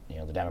whether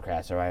the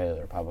Democrats are right or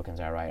the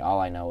Republicans are right. All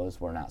I know is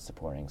we're not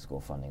supporting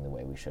school funding the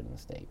way we should in the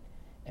state,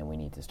 and we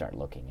need to start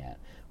looking at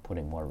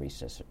putting more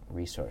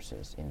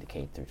resources into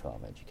K through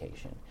 12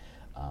 education,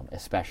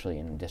 especially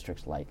in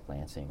districts like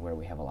Lansing, where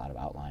we have a lot of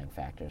outlying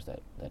factors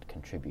that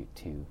contribute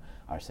to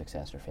our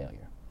success or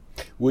failure.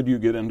 Would you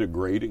get into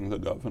grading the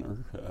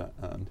governor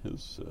on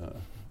his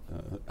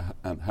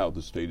on how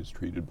the state has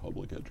treated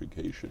public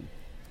education?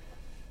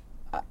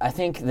 I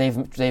think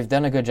they've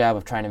done a good job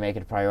of trying to make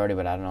it a priority,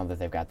 but I don't know that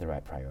they've got the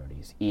right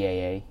priorities.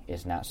 EAA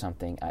is not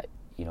something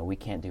we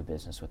can't do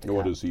business with.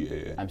 What is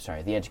EAA? I'm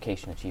sorry, the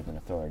Education Achievement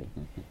Authority.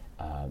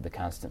 The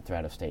constant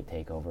threat of state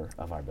takeover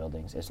of our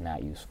buildings is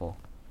not useful.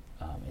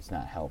 It's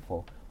not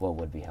helpful. What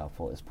would be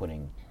helpful is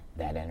putting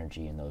that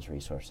energy and those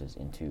resources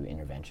into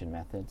intervention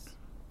methods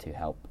to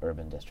help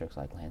urban districts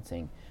like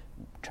Lansing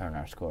turn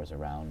our scores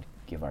around,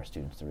 give our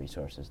students the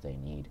resources they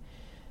need.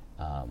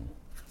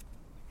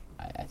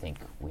 I think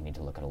we need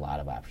to look at a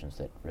lot of options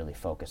that really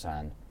focus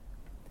on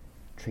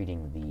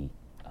treating the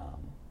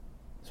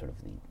sort of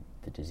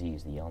the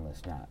disease, the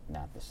illness,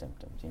 not the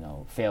symptoms.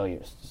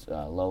 Failures,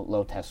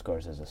 low test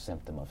scores is a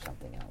symptom of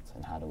something else,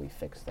 and how do we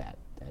fix that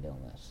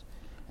illness?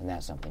 And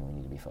that's something we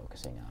need to be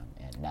focusing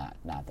on, and not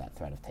that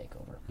threat of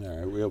takeover. All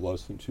right, we have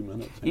less than 2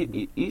 minutes.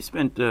 You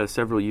spent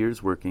several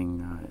years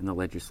working in the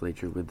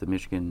legislature with the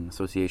Michigan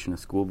Association of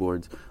School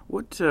Boards.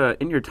 What,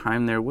 in your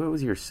time there, what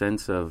was your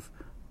sense of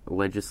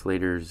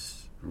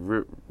legislators'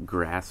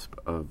 grasp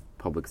of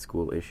public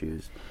school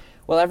issues?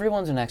 Well,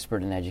 everyone's an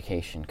expert in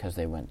education because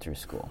they went through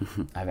school.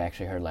 I've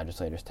actually heard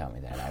legislators tell me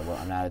that.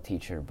 I'm not a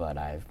teacher, but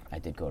I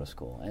did go to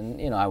school.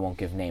 And, I won't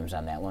give names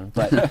on that one.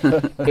 But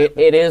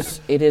it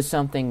is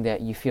something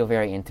that you feel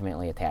very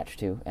intimately attached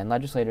to. And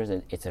legislators,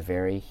 it's a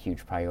very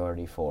huge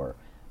priority for,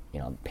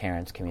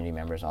 parents, community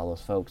members, all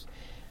those folks.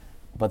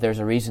 But there's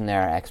a reason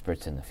there are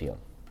experts in the field.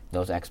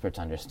 Those experts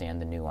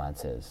understand the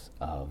nuances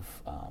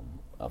of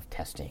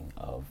testing,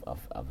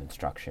 of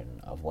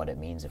instruction, of what it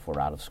means if we're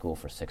out of school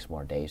for 6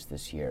 more days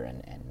this year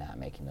and not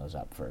making those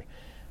up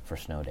for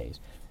snow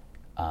days.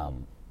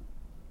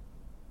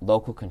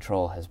 Local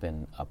control has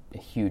been a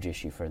huge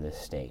issue for this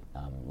state,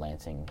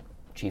 Lansing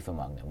chief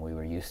among them. We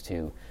were used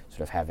to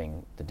sort of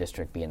having the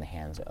district be in the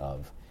hands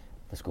of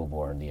the school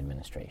board and the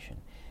administration.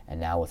 And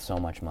now with so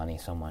much money,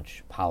 so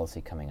much policy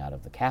coming out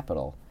of the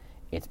Capitol,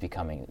 it's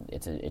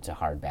a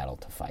hard battle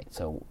to fight.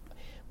 So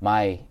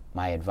my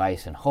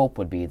advice and hope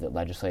would be that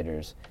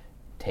legislators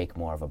take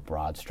more of a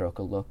broad stroke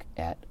look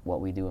at what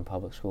we do in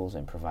public schools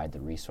and provide the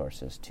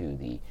resources to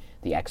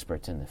the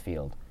experts in the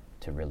field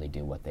to really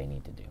do what they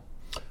need to do.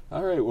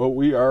 All right, well,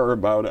 we are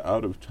about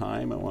out of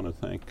time. I want to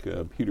thank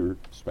Peter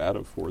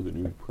Spatafor, the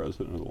new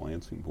president of the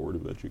Lansing Board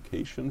of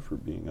Education, for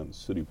being on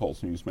City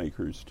Pulse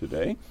Newsmakers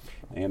today.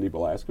 Andy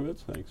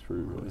Blaskovitz, thanks for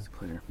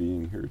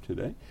being here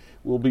today.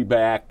 We'll be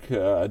back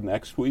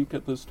next week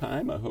at this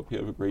time. I hope you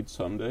have a great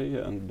Sunday,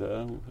 and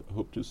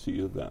hope to see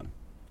you then.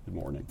 Good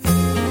morning.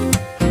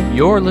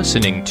 You're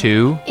listening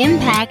to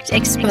Impact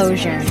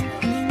Exposure.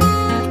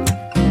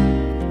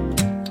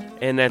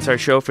 And that's our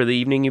show for the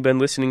evening. You've been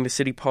listening to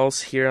City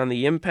Pulse here on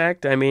The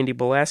Impact. I'm Andy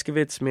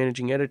Blaskovitz,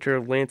 managing editor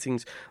of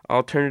Lansing's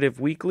Alternative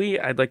Weekly.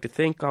 I'd like to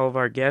thank all of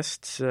our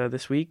guests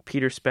this week.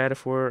 Peter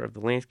Spatafor of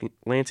the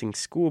Lansing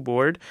School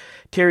Board,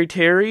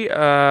 Terry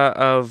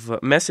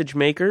of Message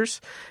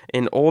Makers,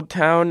 in Old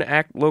Town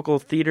local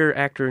theater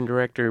actor and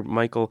director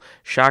Michael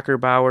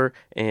Schockerbauer,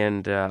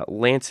 and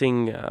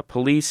Lansing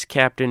Police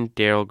Captain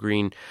Daryl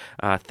Green.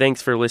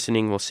 Thanks for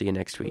listening. We'll see you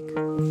next week.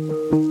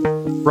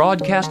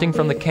 Broadcasting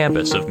from the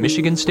campus of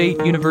Michigan State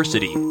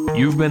University,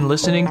 you've been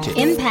listening to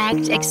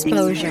Impact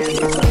Exposure.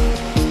 89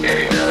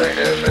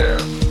 FM.